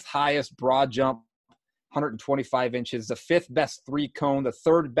 5th highest broad jump, 125 inches, the 5th best 3-cone, the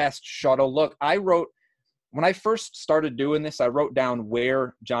 3rd best shuttle. Look, when I first started doing this, I wrote down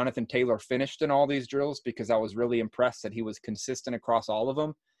where Jonathan Taylor finished in all these drills because I was really impressed that he was consistent across all of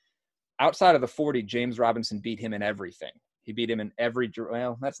them. Outside of the 40, James Robinson beat him in everything. He beat him in every drill.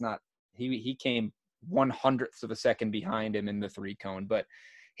 Well, that's not – he came 1/100th of a second behind him in the 3-cone. But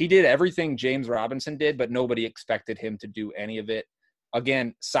he did everything James Robinson did, but nobody expected him to do any of it.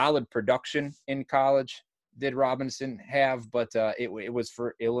 Again, solid production in college. did Robinson have, but it was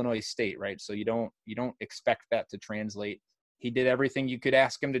for Illinois State, right? So you don't expect that to translate. He did everything you could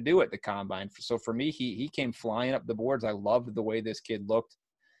ask him to do at the combine. So for me, he came flying up the boards. I loved the way this kid looked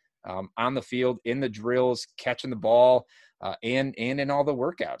on the field, in the drills, catching the ball, and in all the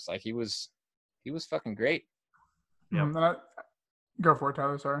workouts. Like he was fucking great. Yeah. Go for it,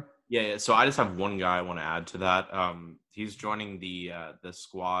 Tyler. Sorry. Yeah. So I just have one guy I want to add to that. He's joining the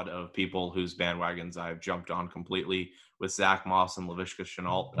squad of people whose bandwagons I've jumped on completely with Zach Moss and Laviska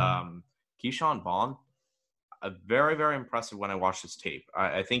Shenault. Keyshawn Vaughn, very, very impressive when I watched his tape.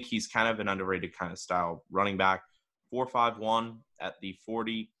 I think he's kind of an underrated kind of style running back. 4.51 at the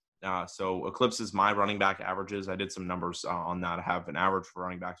 40. So eclipses my running back averages. I did some numbers on that. I have an average for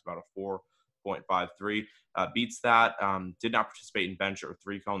running backs about a 4.53. Beats that. Did not participate in bench or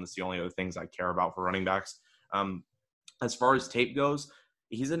 3-cone. That's the only other things I care about for running backs. As far as tape goes,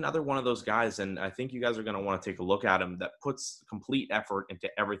 he's another one of those guys, and I think you guys are going to want to take a look at him, that puts complete effort into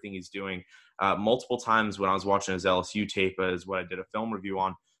everything he's doing. Multiple times when I was watching his LSU tape is what I did a film review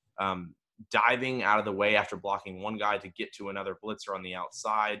on, diving out of the way after blocking one guy to get to another blitzer on the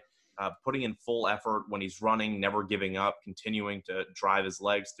outside, putting in full effort when he's running, never giving up, continuing to drive his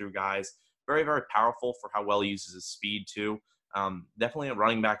legs through guys. Very, very powerful for how well he uses his speed too. Definitely a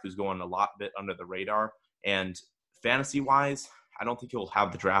running back who's going a bit under the radar. And fantasy-wise, I don't think he'll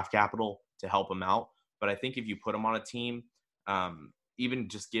have the draft capital to help him out. But I think if you put him on a team, even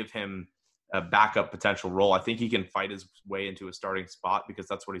just give him a backup potential role, I think he can fight his way into a starting spot, because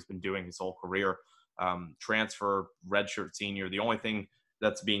that's what he's been doing his whole career. Transfer, redshirt senior. The only thing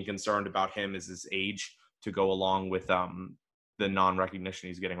that's being concerned about him is his age to go along with the non-recognition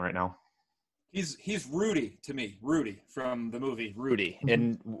he's getting right now. He's Rudy to me, Rudy from the movie Rudy.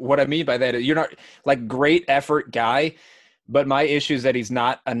 And what I mean by that, you're not like great effort guy, but my issue is that he's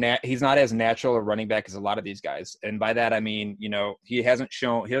not as natural a running back as a lot of these guys. And by that, I mean, he doesn't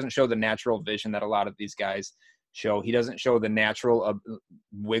show the natural vision that a lot of these guys show. He doesn't show the natural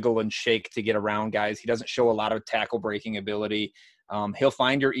wiggle and shake to get around guys. He doesn't show a lot of tackle breaking ability. He'll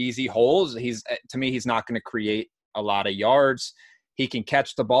find your easy holes. To me, he's not going to create a lot of yards. He can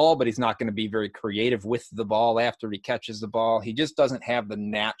catch the ball, but he's not going to be very creative with the ball after he catches the ball. He just doesn't have the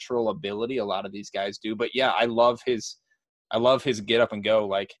natural ability a lot of these guys do. But yeah, I love his get up and go.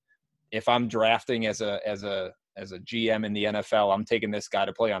 Like if I'm drafting as a GM in the NFL, I'm taking this guy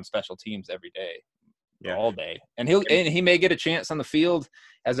to play on special teams every day, all day. And he may get a chance on the field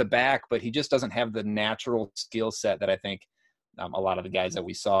as a back, but he just doesn't have the natural skill set that I think a lot of the guys that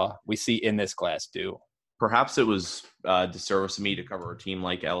we see in this class do. Perhaps it was disservice to me to cover a team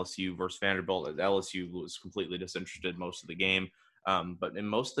like LSU versus Vanderbilt. LSU was completely disinterested most of the game. But in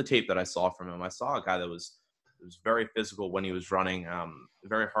most of the tape that I saw from him, I saw a guy that was very physical when he was running,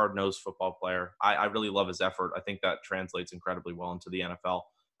 very hard-nosed football player. I really love his effort. I think that translates incredibly well into the NFL,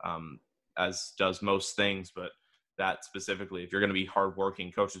 as does most things. But that specifically, if you're going to be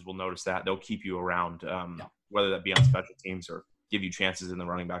hardworking, coaches will notice that. They'll keep you around, whether that be on special teams or give you chances in the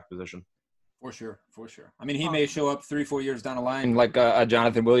running back position. For sure. I mean, he may show up 3-4 years down the line like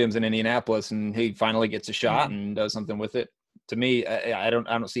Jonathan Williams in Indianapolis, and he finally gets a shot and does something with it. To me, I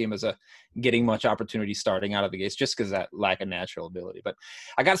don't see him as getting much opportunity starting out of the gates, just because that lack of natural ability. But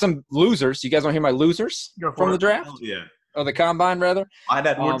I got some losers. You guys want to hear my losers from the draft? Oh, yeah. Or the combine, rather? I'd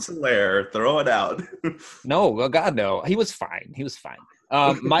Edwards Helaire. Throw it out. No, well, God, no. He was fine.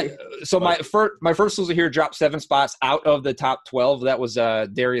 My first loser here dropped 7 spots out of the top 12. That was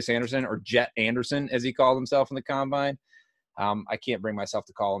Darius Anderson, or Jet Anderson, as he called himself in the combine. I can't bring myself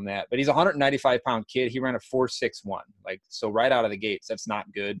to call him that, but he's a 195-pound kid. He ran a 4.61. So right out of the gates, that's not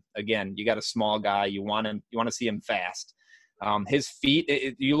good. Again, you got a small guy. You want to see him fast. His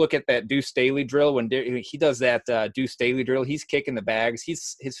feet, you look at that Deuce Staley drill, when he does that Deuce Staley drill, he's kicking the bags.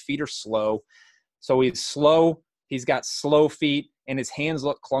 His feet are slow. So he's slow. He's got slow feet, and his hands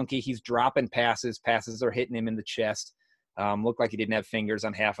look clunky. He's dropping passes. Passes are hitting him in the chest. Looked like he didn't have fingers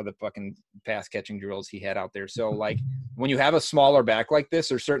on half of the fucking pass catching drills he had out there. So when you have a smaller back like this,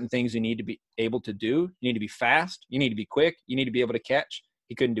 there's certain things you need to be able to do. You need to be fast. You need to be quick. You need to be able to catch.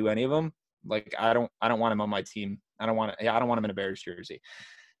 He couldn't do any of them. I don't want him on my team. I don't want him in a Bears jersey.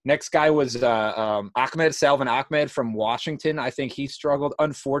 Next guy was Salvon Ahmed from Washington. I think he struggled.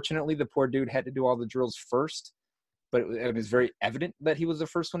 Unfortunately, the poor dude had to do all the drills first, but it was very evident that he was the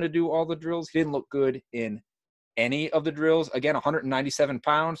first one to do all the drills. He didn't look good in any of the drills. Again, 197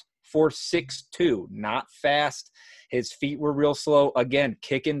 pounds, 4.62, not fast. His feet were real slow. Again,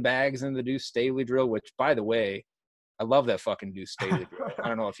 kicking bags in the Deuce Staley drill, which, by the way, I love that fucking Deuce Staley drill. I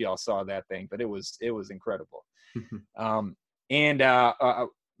don't know if y'all saw that thing, but it was incredible.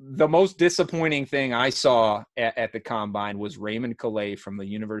 the most disappointing thing I saw at the combine was Raymond Calais from the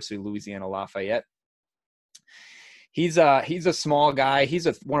University of Louisiana Lafayette. He's a small guy. He's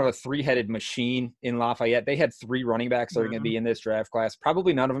one of a three-headed machine in Lafayette. They had 3 running backs that are going to be in this draft class.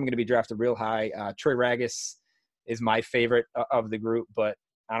 Probably none of them going to be drafted real high. Trey Ragas is my favorite of the group, but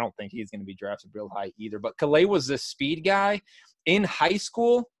I don't think he's going to be drafted real high either. But Calais was this speed guy in high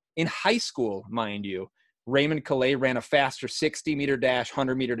school. In high school, mind you, Raymond Calais ran a faster 60-meter dash,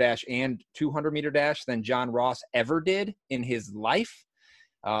 100-meter dash, and 200-meter dash than John Ross ever did in his life.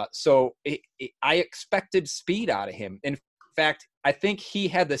 So I expected speed out of him. In fact, I think he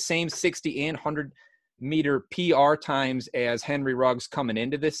had the same 60 and 100-meter PR times as Henry Ruggs coming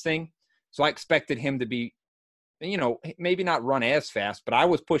into this thing. So I expected him to be, maybe not run as fast, but I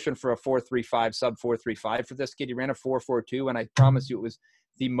was pushing for a 4.35, sub 4.35 for this kid. He ran a 4.42, and I promise you it was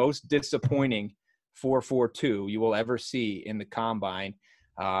the most disappointing 4.42 you will ever see in the combine.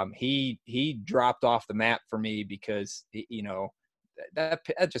 He dropped off the map for me because, that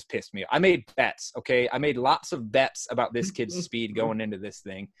just pissed me off. I made bets, okay? I made lots of bets about this kid's speed going into this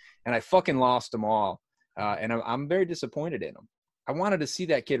thing, and I fucking lost them all. And I'm very disappointed in him. I wanted to see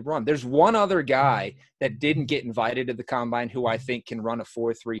that kid run. There's one other guy that didn't get invited to the combine who I think can run a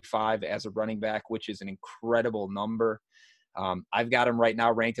 4.35 as a running back, which is an incredible number. I've got him right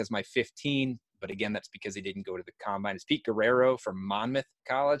now ranked as my 15, but again, that's because he didn't go to the combine. It's Pete Guerrero from Monmouth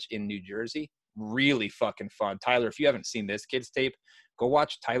College in New Jersey. Really fucking fun. Tyler, if you haven't seen this kid's tape, go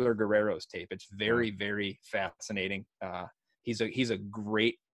watch Tyler Guerrero's tape. It's very, very fascinating. He's a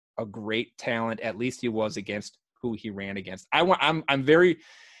great talent. At least he was against who he ran against. I'm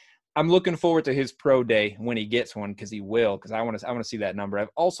looking forward to his pro day when he gets one, because he will, because I want to see that number. I've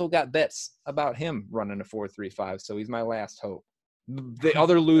also got bets about him running a 4.35, so he's my last hope. The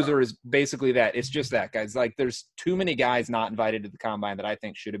other loser is basically that. It's just that, guys. Like, there's too many guys not invited to the combine that I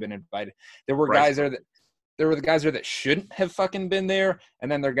think should have been invited. There were guys there that shouldn't have fucking been there, and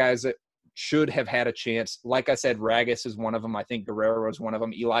then there are guys that should have had a chance. Like I said, Ragas is one of them. I think Guerrero is one of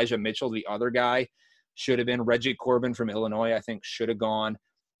them. Elijah Mitchell, the other guy, should have been. Reggie Corbin from Illinois, I think, should have gone.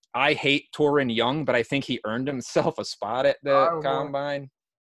 I hate Torin Young, but I think he earned himself a spot at the combine.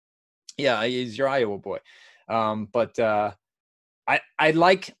 Yeah, he's your Iowa boy. I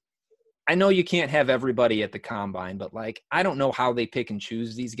know you can't have everybody at the combine, but I don't know how they pick and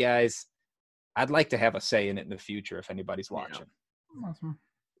choose these guys. I'd like to have a say in it in the future if anybody's watching. Yeah. Awesome.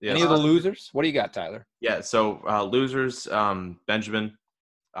 Yeah, Any of the losers? What do you got, Tyler? Yeah, so losers, Benjamin.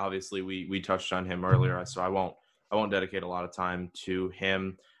 Obviously, we touched on him earlier, so I won't dedicate a lot of time to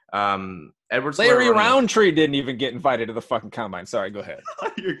him. Larry Roundtree didn't even get invited to the fucking combine. Sorry, go ahead.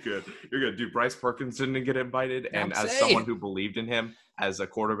 You're good. Dude, Bryce Perkins didn't get invited, and as someone who believed in him as a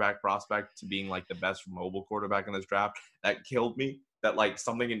quarterback prospect to being the best mobile quarterback in this draft, that killed me. That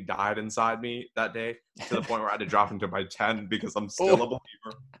something died inside me that day to the point where I had to drop him to my 10 because I'm still a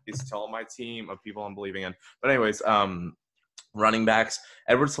believer. He's still on my team of people I'm believing in. But anyways, running backs,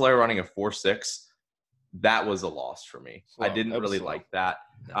 Edwards-Helaire running a 4.6. That was a loss for me. I didn't really like that.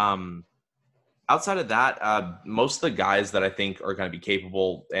 No. Outside of that, most of the guys that I think are going to be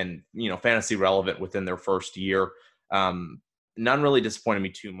capable and, fantasy relevant within their first year, none really disappointed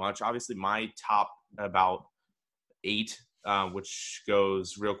me too much. Obviously, my top about 8, which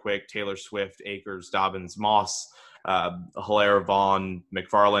goes real quick: Taylor Swift, Akers, Dobbins, Moss, Helaire, Vaughn,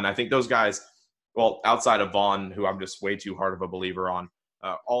 McFarland. I think those guys, well, outside of Vaughn, who I'm just way too hard of a believer on,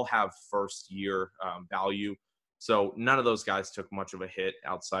 all have first-year value. So none of those guys took much of a hit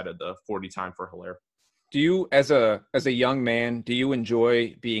outside of the 40 time for Helaire. Do you, as a young man, do you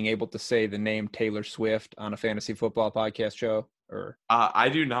enjoy being able to say the name Taylor Swift on a fantasy football podcast show? Or I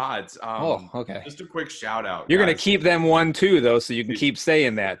do not. Okay. Just a quick shout out. You're going to keep them 1-2 though, so you can keep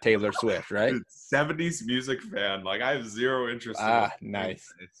saying that Taylor Swift, right? 70s music fan. I have zero interest.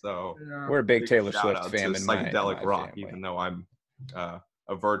 Nice. So we're a big Taylor Swift fan in psychedelic rock, family. even though I'm a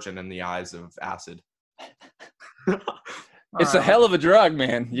virgin in the eyes of acid. It's a hell of a drug,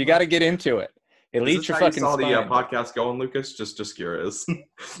 man. You got to get into it. It leads your fucking spine. You saw the podcast going, Lucas? Just curious.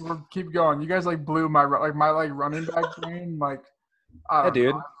 We'll keep going. You guys blew my running back brain. Yeah,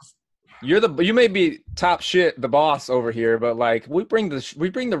 dude. You may be top shit, the boss over here, but we bring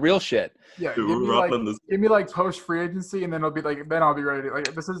the real shit. Yeah, give me post free agency, and then it'll be then I'll be ready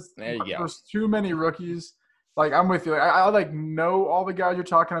to this is. There you go. There's too many rookies. I'm with you. I know all the guys you're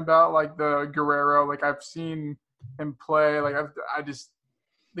talking about, the Guerrero. I've seen him play.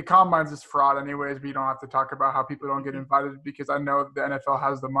 The combine's just fraud anyways, but you don't have to talk about how people don't get invited because I know the NFL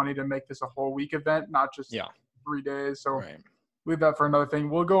has the money to make this a whole week event, not just 3 days. So right. Leave that for another thing.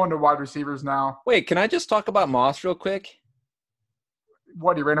 We'll go into wide receivers now. Wait, can I just talk about Moss real quick?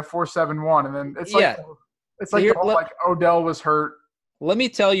 what he ran a 4.71, and then it's Yeah. like Here, the whole, like Odell was hurt. let me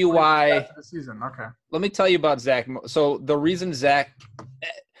tell you why. After the season, okay. Let me tell you about Zach. So the reason Zach,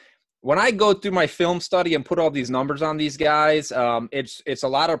 when I go through my film study and put all these numbers on these guys, it's a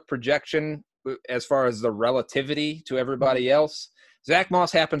lot of projection as far as the relativity to everybody else. Zach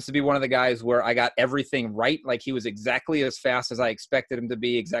Moss happens to be one of the guys where I got everything right. Like he was exactly as fast as I expected him to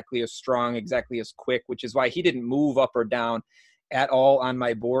be, exactly as strong, exactly as quick, which is why he didn't move up or down at all on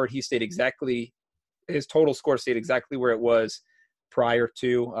my board. He stayed exactly, his total score stayed exactly where it was prior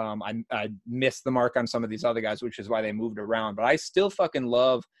to. I missed the mark on some of these other guys, which is why they moved around. But I still fucking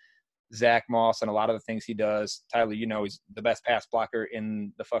love Zach Moss and a lot of the things he does. Tyler, you know, he's the best pass blocker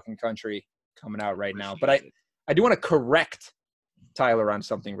in the fucking country coming out right now. But I do want to correct Tyler on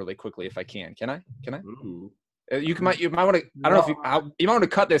something really quickly if I can. Can I? Ooh. You might want to. I don't know if you might want to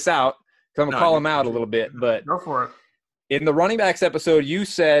cut this out because I'm gonna call him out a little bit. But Go for it. in the running backs episode, you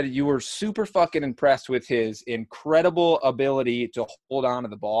said you were super fucking impressed with his incredible ability to hold on to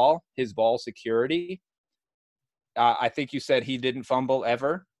the ball, his ball security. I think you said he didn't fumble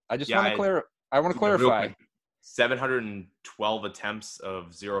ever. I just want to clarify. 712 attempts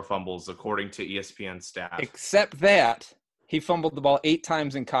of 0 fumbles, according to ESPN staff. Except that he fumbled the ball 8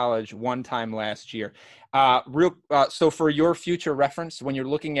 times in college, 1 time last year. So for your future reference, when you're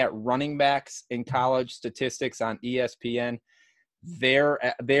looking at running backs in college statistics on ESPN,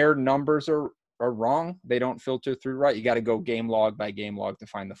 their numbers are wrong. They don't filter through right. You got to go game log by game log to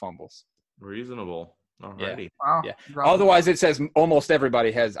find the fumbles. Reasonable. Alrighty. Wow. Yeah. Otherwise, it says almost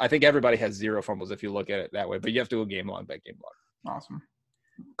everybody has. I think everybody has 0 fumbles if you look at it that way. But you have to go game log by game log. Awesome.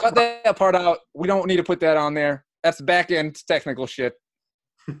 Cut that part out. We don't need to put that on there. That's back end technical shit.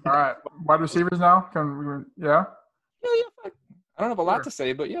 All right. Wide receivers now? Yeah? Yeah. I don't have a lot to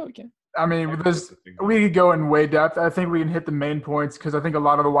say, but yeah, we can. I mean, we could go in way depth. I think we can hit the main points because I think a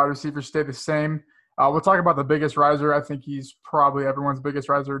lot of the wide receivers stay the same. We'll talk about the biggest riser. I think he's probably everyone's biggest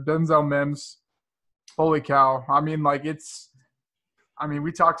riser. Denzel Mims. Holy cow. I mean,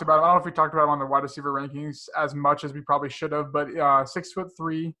 we talked about – I don't know if we talked about him on the wide receiver rankings as much as we probably should have, but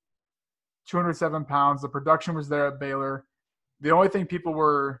 6'3", 207 pounds. The production was there at Baylor. The only thing people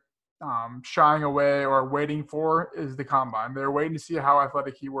were shying away or waiting for is the combine. They're waiting to see how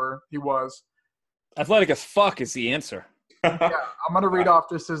athletic he was. Athletic as fuck is the answer. Yeah, I'm going to read off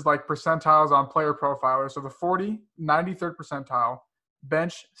this as like percentiles on Player Profiler. So the 40, 93rd percentile,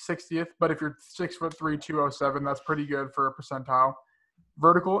 bench 60th, but if you're 6'3", 207, that's pretty good for a percentile.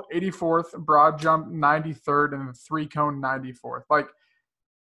 Vertical 84th, broad jump 93rd, and the 3-cone 94th. Like,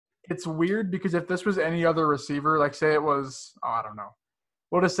 it's weird because if this was any other receiver, like say it was, I don't know,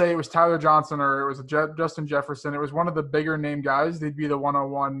 we'll just say it was Tyler Johnson or it was Justin Jefferson, it was one of the bigger name guys, they'd be the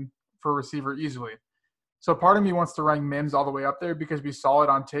 101 for receiver easily. So part of me wants to rank Mims all the way up there because we saw it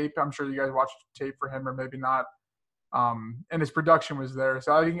on tape. I'm sure you guys watched tape for him or maybe not. And his production was there.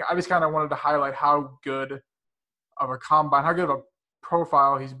 So I just kind of wanted to highlight how good of a combine, how good of a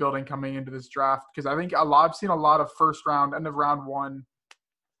profile he's building coming into this draft. Because I think I've seen a lot of first round, end of round 1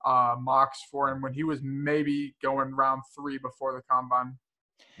 mocks for him when he was maybe going round 3 before the combine.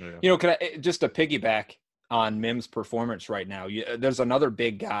 Yeah. You know, just to piggyback on Mims' performance right now, there's another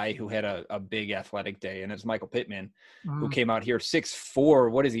big guy who had a big athletic day, and it's Michael Pittman, who came out here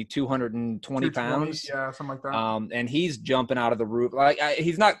 6'4". What is he, 220 pounds? Yeah, something like that. And he's jumping out of the roof. Like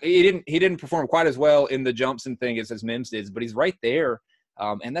he didn't perform quite as well in the jumps and things as Mims did, but he's right there.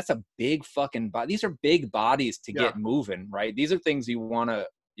 And that's a big fucking body. These are big bodies to get moving, right? These are things you want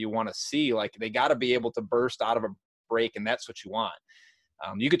to see. Like they got to be able to burst out of a break, and that's what you want.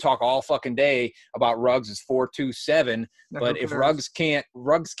 You could talk all fucking day about Ruggs' 4.27, but if Ruggs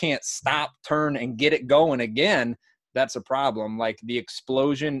can't stop, turn, and get it going again, that's a problem. Like the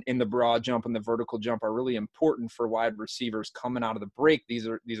explosion in the broad jump and the vertical jump are really important for wide receivers coming out of the break. These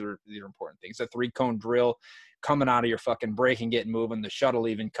are important things. A 3-cone drill coming out of your fucking break and getting moving, the shuttle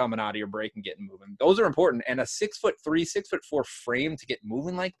even coming out of your break and getting moving. Those are important. And a 6'3", 6'4" frame to get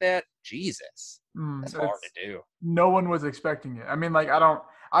moving like that, Jesus. That's hard to do. No one was expecting it. I mean, like,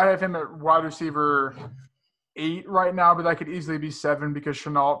 I have him at wide receiver 8 right now, but that could easily be 7 because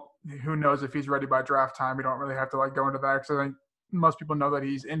Shenault, who knows if he's ready by draft time. We don't really have to like go into that because I think most people know that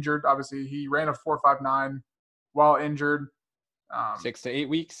he's injured. Obviously, he ran a 4.59 while injured. 6 to 8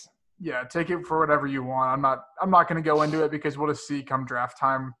 weeks. Yeah, take it for whatever you want. I'm not going to go into it because we'll just see come draft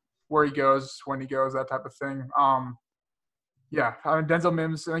time where he goes, when he goes, that type of thing. Yeah, I mean, Denzel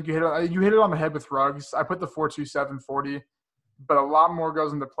Mims, I think you hit it on the head with Ruggs. I put the 4.27 40, but a lot more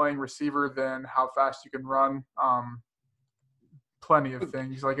goes into playing receiver than how fast you can run. Plenty of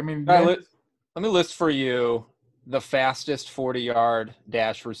things. Like, I mean, let me list for you the fastest 40-yard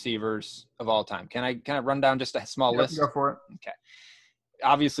dash receivers of all time? Can I run down just a small list? Go for it. Okay.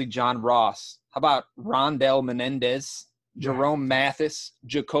 Obviously, John Ross. How about Rondell Menendez, Jerome Mathis,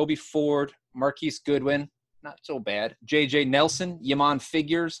 Jacoby Ford, Marquise Goodwin? Not so bad. J.J. Nelson, Yamon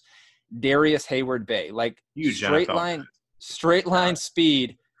Figures, Darius Hayward-Bay. Like, Huge straight line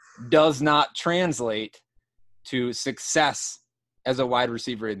speed does not translate to success as a wide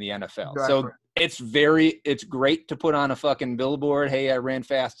receiver in the NFL. Exactly. So it's great to put on a fucking billboard. Hey, I ran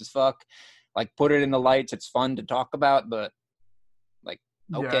fast as fuck. Like, put it in the lights. It's fun to talk about, but like,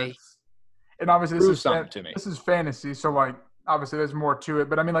 okay. Yeah, and obviously this is fantasy. So like, obviously there's more to it,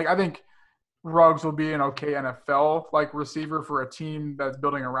 but I mean, like, I think Ruggs will be an okay NFL like receiver for a team that's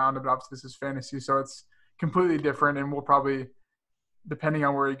building around him. But obviously this is fantasy. So it's completely different. And we'll probably, depending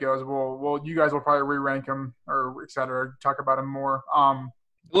on where he goes, you guys will probably re-rank him or et cetera, talk about him more.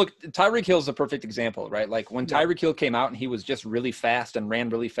 Look, Tyreek Hill's a perfect example, right? Like when Tyreek Hill came out and he was just really fast and ran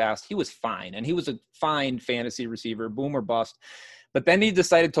really fast, he was fine. And he was a fine fantasy receiver, boom or bust. But then he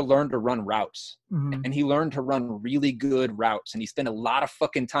decided to learn to run routes. Mm-hmm. And he learned to run really good routes. And he spent a lot of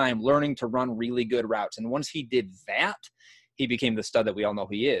fucking time learning to run really good routes. And once he did that, he became the stud that we all know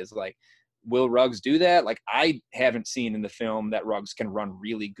he is. Like, will Ruggs do that? Like, I haven't seen in the film that Ruggs can run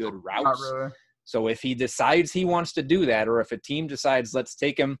really good routes. Not really. So if he decides he wants to do that, or if a team decides, let's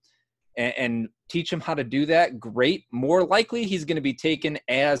take him and teach him how to do that, great. More likely he's going to be taken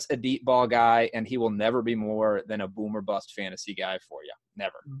as a deep ball guy, and he will never be more than a boom or bust fantasy guy for you.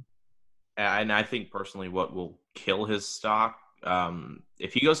 Never. And I think personally what will kill his stock,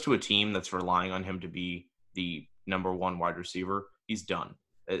 if he goes to a team that's relying on him to be the number one wide receiver, he's done.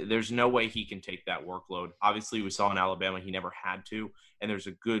 There's no way he can take that workload. Obviously, we saw in Alabama he never had to, and there's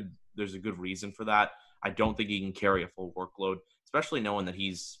a good reason for that. I don't think he can carry a full workload, especially knowing that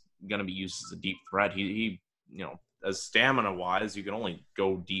he's going to be used as a deep threat. He as stamina-wise, you can only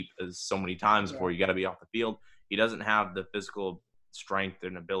go deep as so many times before you got to be off the field. He doesn't have the physical strength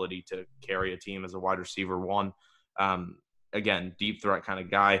and ability to carry a team as a wide receiver one. Again, deep threat kind of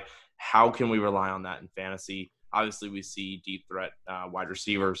guy. How can we rely on that in fantasy? Obviously, we see deep threat wide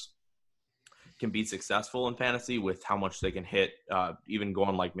receivers can be successful in fantasy with how much they can hit, even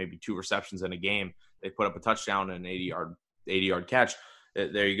going like maybe 2 receptions in a game. They put up a touchdown and an 80-yard catch.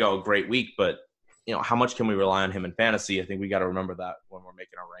 There you go, great week. But how much can we rely on him in fantasy? I think we got to remember that when we're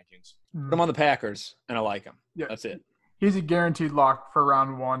making our rankings. Put him on the Packers, and I like him. Yeah. That's it. He's a guaranteed lock for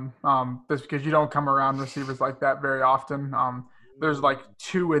round 1. Just because you don't come around receivers like that very often. There's like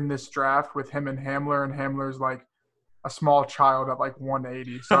 2 in this draft with him and Hamler, and Hamler's like a small child at like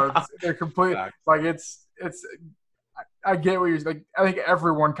 180. So they're complete. Like it's. I get what you're like. I think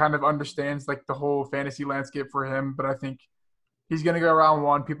everyone kind of understands like the whole fantasy landscape for him, but I think he's going to go round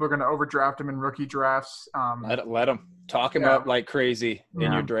 1. People are going to overdraft him in rookie drafts. Let him talk him up like crazy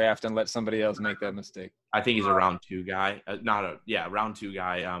in your draft, and let somebody else make that mistake. I think he's a round 2 guy. Round 2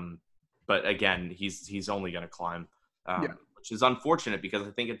 guy. But again, he's only going to climb, which is unfortunate because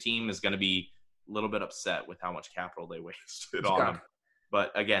I think a team is going to be a little bit upset with how much capital they wasted on him.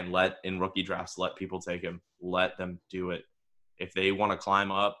 But again, in rookie drafts, let people take him. Let them do it. If they want to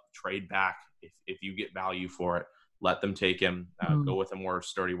climb up, trade back. If you get value for it, let them take him. Go with a more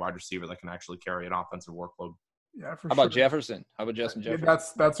sturdy wide receiver that can actually carry an offensive workload. Yeah, for How about Jefferson? How about Justin Jefferson?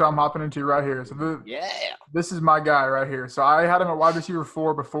 That's what I'm hopping into right here. So this is my guy right here. So I had him at wide receiver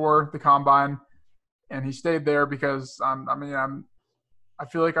 4 before the combine, and he stayed there because I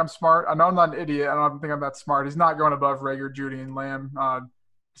feel like I'm smart. I know I'm not an idiot. I don't think I'm that smart. He's not going above Rager, Judy, and Lamb,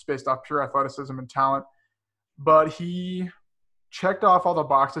 just based off pure athleticism and talent. But he checked off all the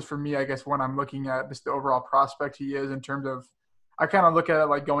boxes for me, I guess, when I'm looking at just the overall prospect he is in terms of – I kind of look at it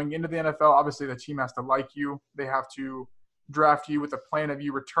like going into the NFL. Obviously, the team has to like you. They have to draft you with a plan of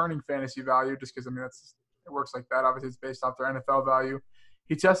you returning fantasy value just because, it works like that. Obviously, it's based off their NFL value.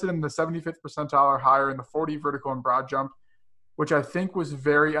 He tested in the 75th percentile or higher in the 40 vertical and broad jump, which I think was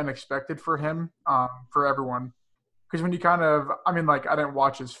very unexpected for him, for everyone. Because when you I didn't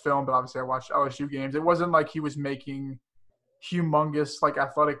watch his film, but obviously I watched LSU games. It wasn't like he was making humongous,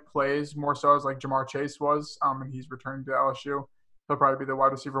 athletic plays, more so as Jamar Chase was, and he's returning to LSU. He'll probably be the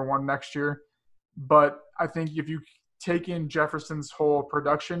wide receiver 1 next year. But I think if you take in Jefferson's whole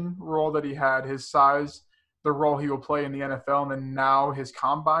production role that he had, his size, the role he will play in the NFL, and then now his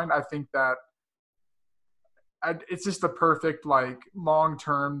combine, I think that it's just the perfect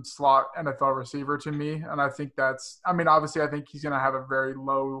long-term slot NFL receiver to me. And I think obviously I think he's going to have a very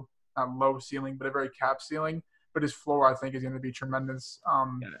low ceiling, but a very cap ceiling. But his floor, I think, is going to be tremendous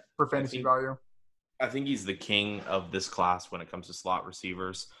for fantasy value. I think he's the king of this class when it comes to slot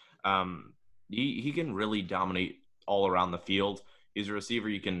receivers. he can really dominate all around the field. He's a receiver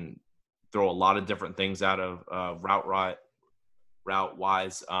you can throw a lot of different things out of route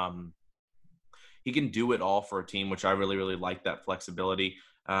wise. He can do it all for a team, which I really, really like that flexibility.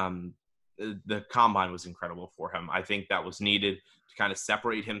 The combine was incredible for him. I think that was needed to kind of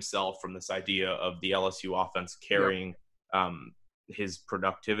separate himself from this idea of the LSU offense carrying his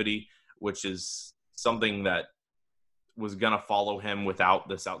productivity, which is something that was going to follow him without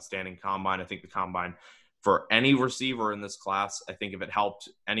this outstanding combine. I think the combine for any receiver in this class, I think if it helped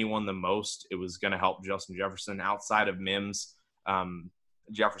anyone the most, it was going to help Justin Jefferson. Outside of Mims,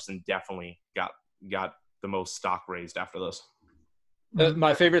 Jefferson definitely got the most stock raised after this.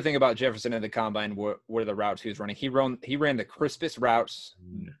 My favorite thing about Jefferson in the combine were the routes he was running. He ran the crispest routes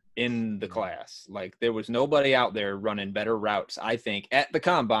in the class. Like, there was nobody out there running better routes, I think, at the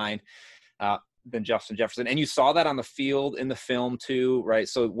combine than Justin Jefferson. And you saw that on the field in the film too, right?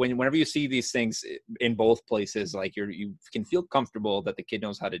 So whenever you see these things in both places, like you can feel comfortable that the kid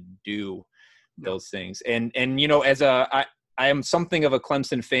knows how to do those things. And you know, as I am something of a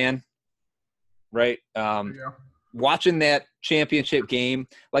Clemson fan, right? Watching that championship game,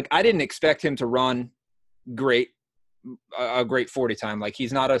 like, I didn't expect him to run a great 40 time. Like,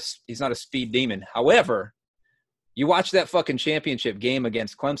 he's not a speed demon. However, you watch that fucking championship game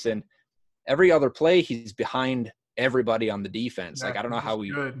against Clemson, every other play he's behind everybody on the defense. Like, I don't know how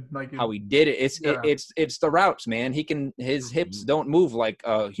he did it. It's the routes, man. His hips don't move like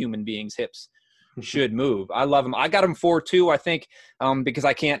a human being's hips should move. I love him. I got him 4-2, I think, because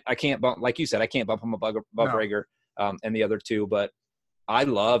I can't bump, like you said, I can't bump him above Rager and the other two, but I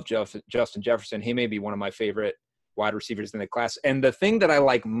love Justin Jefferson. He may be one of my favorite wide receivers in the class. And the thing that I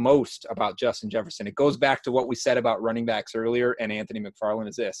like most about Justin Jefferson, it goes back to what we said about running backs earlier and Anthony McFarland,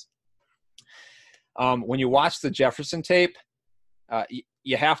 is this. When you watch the Jefferson tape,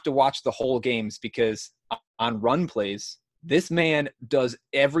 you have to watch the whole games, because on run plays, this man does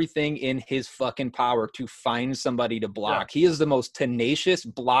everything in his fucking power to find somebody to block. Yeah. He is the most tenacious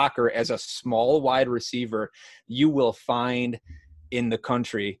blocker as a small wide receiver you will find in the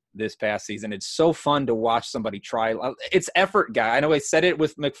country this past season. It's so fun to watch somebody try. It's effort, guy. I know I said it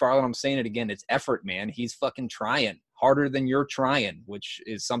with McFarland. I'm saying it again. It's effort, man. He's fucking trying harder than you're trying, which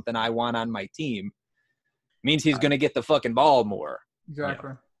is something I want on my team. Means he's going to get the fucking ball more.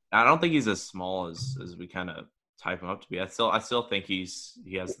 Exactly. Yeah. I don't think he's as small as we kind of type him up to be. I still think he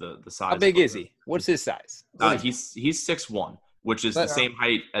has the size. How big is he? What's his size? He's 6'1", which is the same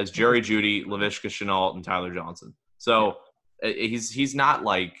height as Jerry Jeudy, Laviska Shenault, and Tyler Johnson. So he's not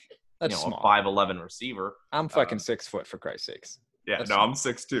like a 5'11" receiver. I'm fucking 6 foot, for Christ's sakes. Yeah, I'm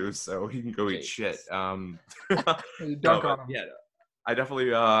 6'2", so he can go eat shit. You dunk on him. Yeah, I'm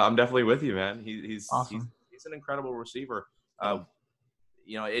definitely with you, man. He's awesome. He's an incredible receiver.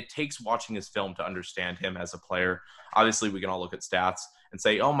 It takes watching his film to understand him as a player. Obviously, we can all look at stats and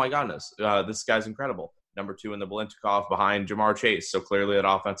say, oh, my goodness, this guy's incredible. Number 2 in the Biletnikoff behind Jamar Chase. So clearly that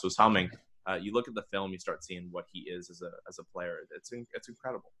offense was humming. You look at the film, you start seeing what he is as a player. It's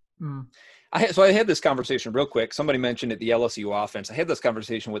incredible. Mm. So I had this conversation real quick. Somebody mentioned it, the LSU offense. I had this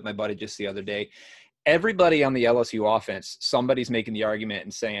conversation with my buddy just the other day. Everybody on the LSU offense, somebody's making the argument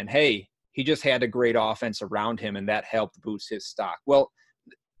and saying, hey, he just had a great offense around him, and that helped boost his stock. Well,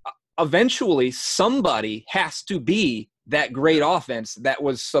 eventually somebody has to be that great offense that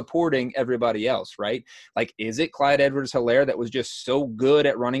was supporting everybody else, right? Like, is it Clyde Edwards-Helaire that was just so good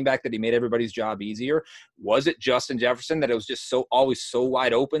at running back that he made everybody's job easier? Was it Justin Jefferson that it was just always so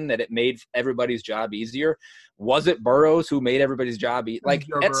wide open that it made everybody's job easier? Was it Burrows who made everybody's job like,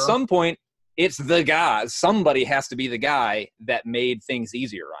 at some point, it's the guy. Somebody has to be the guy that made things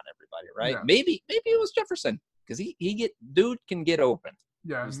easier on everybody, right? Yeah. Maybe it was Jefferson, because dude can get open.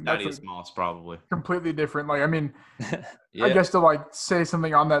 Yeah, Thaddeus Moss probably completely different. Like, I mean, yeah. I guess to say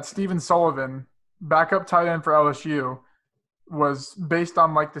something on that, Stephen Sullivan, backup tight end for LSU, was based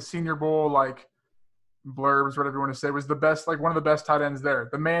on the Senior Bowl blurbs, whatever you want to say, was the best, one of the best tight ends there.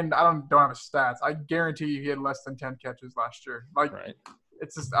 The man, I don't have his stats. I guarantee you he had less than 10 catches last year. Right.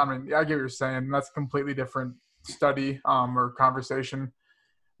 It's just, I mean, I get what you're saying. That's a completely different study or conversation.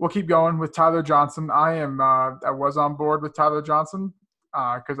 We'll keep going with Tyler Johnson. I was on board with Tyler Johnson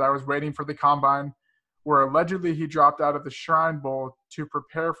because I was waiting for the combine, where allegedly he dropped out of the Shrine Bowl to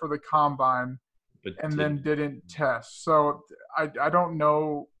prepare for the combine and then didn't test. So I don't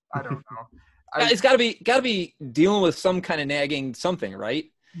know. It's got to be dealing with some kind of nagging something, right?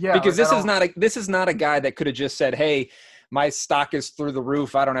 Yeah. Because this is not a guy that could have just said, "Hey, my stock is through the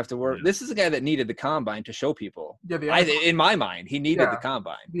roof. I don't have to worry." Yeah. This is a guy that needed the combine to show people. Yeah, in my mind, he needed the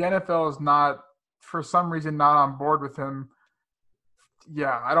combine. The NFL is not, for some reason, not on board with him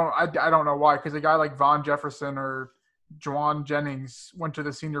Yeah, I don't know why, because a guy like Von Jefferson or Juwan Jennings went to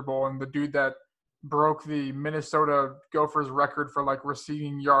the Senior Bowl, and the dude that broke the Minnesota Gophers record for like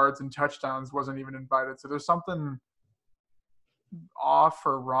receiving yards and touchdowns wasn't even invited. So there's something off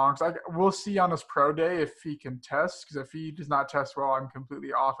or wrong. So we'll see on his pro day if he can test, because if he does not test well, I'm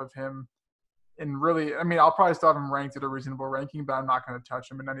completely off of him. And really, I mean, I'll probably still have him ranked at a reasonable ranking, but I'm not going to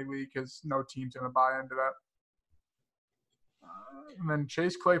touch him in any league because no team's going to buy into that. And then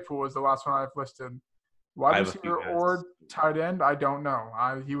Chase Claypool was the last one I've listed. Wide receiver or tight end, I don't know.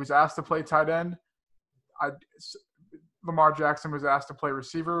 He was asked to play tight end. Lamar Jackson was asked to play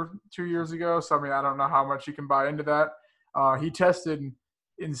receiver 2 years ago, so I mean, I don't know how much you can buy into that. He tested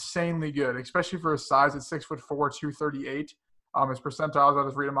insanely good, especially for his size at 6'4", 238. His percentiles, I'll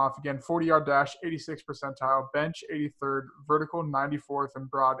just read them off again: 40-yard dash, 86th percentile; bench, 83rd; vertical, 94th; and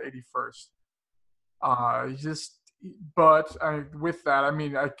broad, 81st. With that, I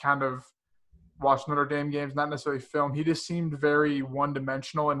mean, I kind of watched Notre Dame games, not necessarily film. He just seemed very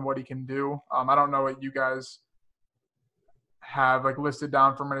one-dimensional in what he can do. I don't know what you guys have like listed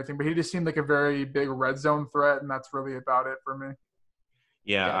down from anything, but he just seemed like a very big red zone threat, and that's really about it for me.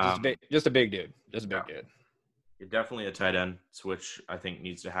 Yeah, just a big dude. Just a big dude. You're definitely a tight end switch, I think,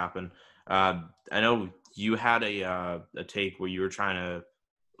 needs to happen. I know you had a take where you were trying to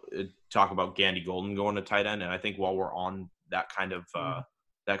talk about Gandy Golden going to tight end, and I think while we're on that kind of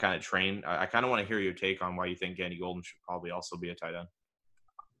train, I kind of want to hear your take on why you think Gandy Golden should probably also be a tight end.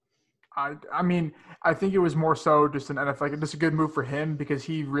 I mean, I think it was more so just an NFL, like just a good move for him because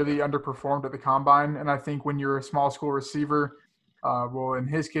he really underperformed at the combine. And I think when you're a small school receiver, well, in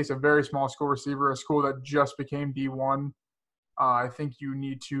his case, a very small school receiver, a school that just became D1, I think you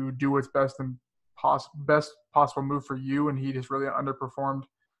need to do what's best and best possible move for you. And he just really underperformed.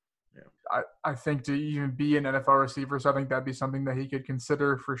 Yeah. I think to even be an NFL receiver, so I think that'd be something that he could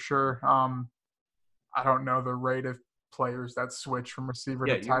consider for sure. I don't know the rate of players that switch from receiver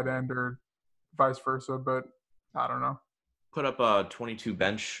to tight end or vice versa, but I don't know. Put up 22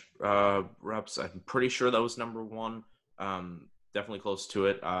 bench reps. I'm pretty sure that was number one. Definitely close to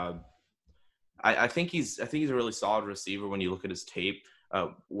it. I think he's a really solid receiver when you look at his tape.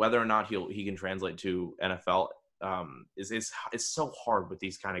 Whether or not he can translate to NFL is so hard with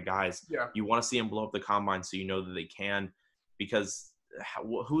these kind of guys. Yeah. You want to see him blow up the combine so you know that they can, because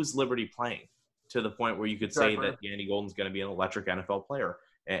who's Liberty playing to the point where you could say that Gandy Golden's going to be an electric NFL player,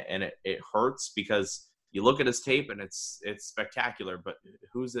 and it hurts because you look at his tape and it's spectacular, but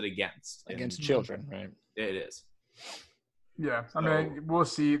who's it against? Against children, right? It is. Yeah, I mean, we'll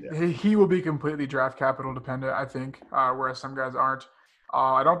see. Yeah. He will be completely draft capital dependent, I think, whereas some guys aren't.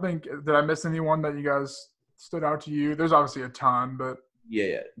 I don't think – did I miss anyone that you guys stood out to you? There's obviously a ton, but –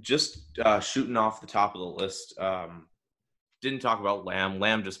 Yeah. Just shooting off the top of the list, didn't talk about Lamb.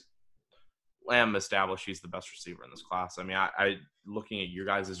 Lamb established he's the best receiver in this class. I mean, I looking at your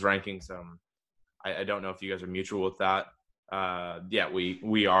guys' rankings, I don't know if you guys are mutual with that. Yeah,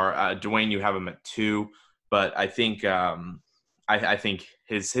 we are. Dwayne, you have him at 2, but I think I think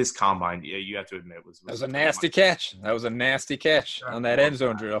his combine, you have to admit, was that was a nasty catch. That was a nasty catch on that end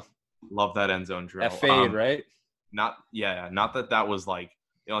zone drill. Love that end zone drill. That fade, right? Not that was like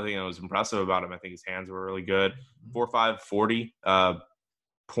the only thing that was impressive about him. I think his hands were really good. 4.5 40,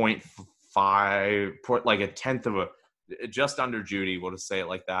 0.5, like a tenth of just under Judy. We'll just say it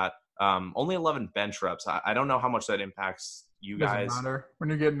like that. Only 11 bench reps. I don't know how much that impacts you guys. Doesn't matter. When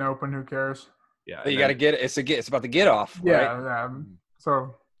you're getting open, who cares? Yeah, but you got to get it. It's about the get off. Yeah, right? Yeah.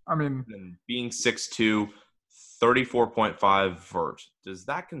 So I mean, being 6'2", 34.5 vert. Does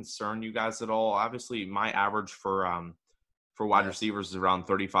that concern you guys at all? Obviously, my average for wide receivers is around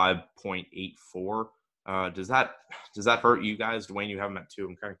 35.84. Does that hurt you guys? Dwayne, you have them at 2.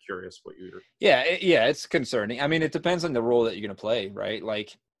 I'm kind of curious what you're. Yeah, it's concerning. I mean, it depends on the role that you're going to play, right?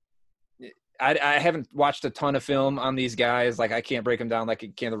 Like, I haven't watched a ton of film on these guys. Like, I can't break them down like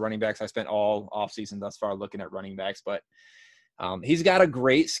I can the running backs. I spent all offseason thus far looking at running backs, but he's got a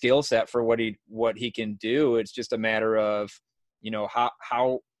great skill set for what he can do. It's just a matter of,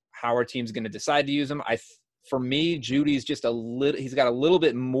 how our team's going to decide to use him. For me, Judy's just he's got a little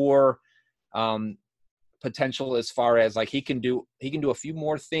bit more potential as far as like he can do a few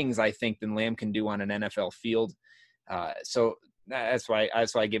more things, I think, than Lamb can do on an NFL field. So that's why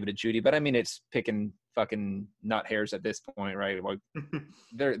I give it to Judy. But I mean, it's picking fucking nut hairs at this point, right? Like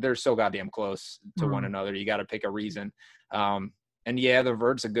they're so goddamn close to one another. You got to pick a reason. And yeah, the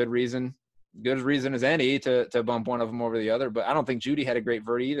vert's a good reason as any to bump one of them over the other. But I don't think Judy had a great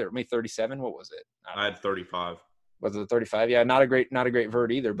vert either. Maybe 37. What was it? I had 35. Was it 35? Yeah, not a great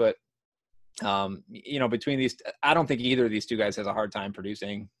vert either. But Between these, I don't think either of these two guys has a hard time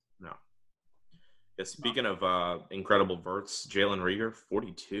producing. No. Yeah, speaking of incredible verts, Jalen Reagor,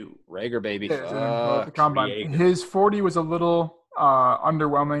 42. Reagor, baby. Yeah, the combine. His 40 was a little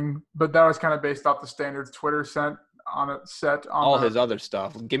underwhelming, but that was kind of based off the standards Twitter sent on it. All his other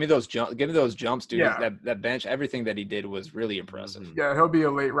stuff. Give me those jumps, dude. Yeah. That bench, everything that he did was really impressive. Yeah, he'll be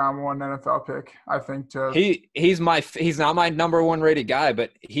a late round 1 NFL pick, I think. He's not my number 1 rated guy,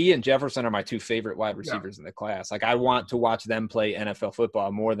 but he and Jefferson are my 2 favorite wide receivers in the class. Like, I want to watch them play NFL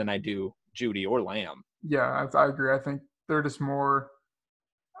football more than I do Judy or Lamb. Yeah, I agree. I think they're just more,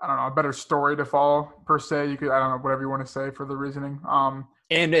 I don't know, a better story to follow per se. You could, I don't know, whatever you want to say for the reasoning.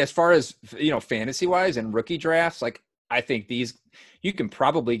 And as far as, fantasy wise and rookie drafts, like, I think these, you can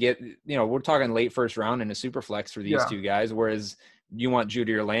probably get, we're talking late first round in a super flex for these 2 guys. Whereas you want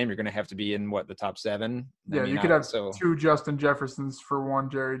Judy or Lamb, you're going to have to be in the top 7. Yeah. You could have 2 Justin Jeffersons for 1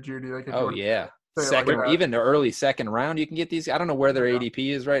 Jerry Judy. Second, even the early second round, you can get these. I don't know where their ADP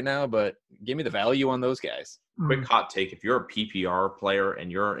is right now, but give me the value on those guys. Quick hot take. If you're a PPR player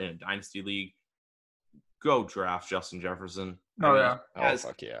and you're in a dynasty league, go draft Justin Jefferson. Fuck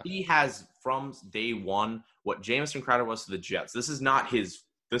yeah. He has from day one what Jamison Crowder was to the Jets. This is not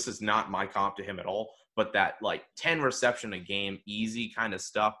my comp to him at all, but that 10 reception a game, easy kind of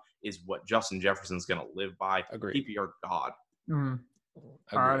stuff is what Justin Jefferson's going to live by. Agree. PPR God. Mm-hmm.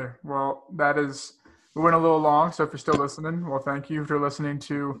 All right. Well, we went a little long, so if you're still listening, well, thank you for listening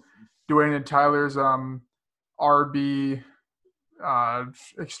to Dwayne and Tyler's RB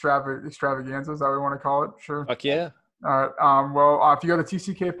extravaganza, is that what we want to call it? Sure. Fuck yeah. All right. If you go to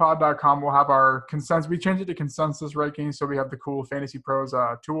tckpod.com, we'll have our consensus. We changed it to consensus rankings, so we have the cool Fantasy Pros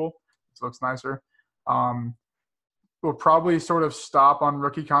tool. It looks nicer. We'll probably sort of stop on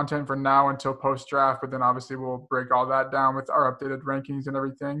rookie content for now until post-draft, but then obviously we'll break all that down with our updated rankings and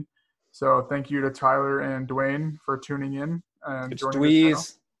everything. So thank you to Tyler and Dwayne for tuning in and joining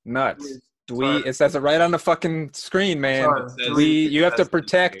Dweez nuts. Dwee, it says it right on the fucking screen, man. Dwee, you have to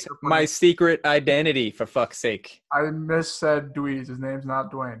protect my secret identity, for fuck's sake. I missaid Dweez. His name's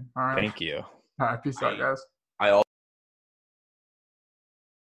not Dwayne. All right. Thank you. All right. Peace out, guys.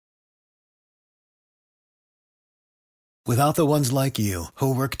 Without the ones like you,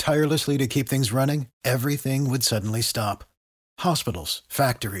 who work tirelessly to keep things running, everything would suddenly stop. Hospitals,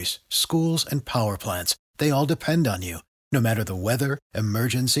 factories, schools, and power plants, they all depend on you. No matter the weather,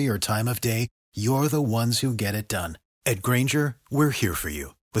 emergency, or time of day, you're the ones who get it done. At Grainger, we're here for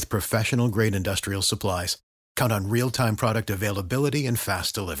you with professional-grade industrial supplies. Count on real-time product availability and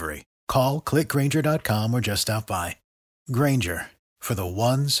fast delivery. Call, click Grainger.com, or just stop by. Grainger, for the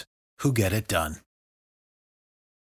ones who get it done.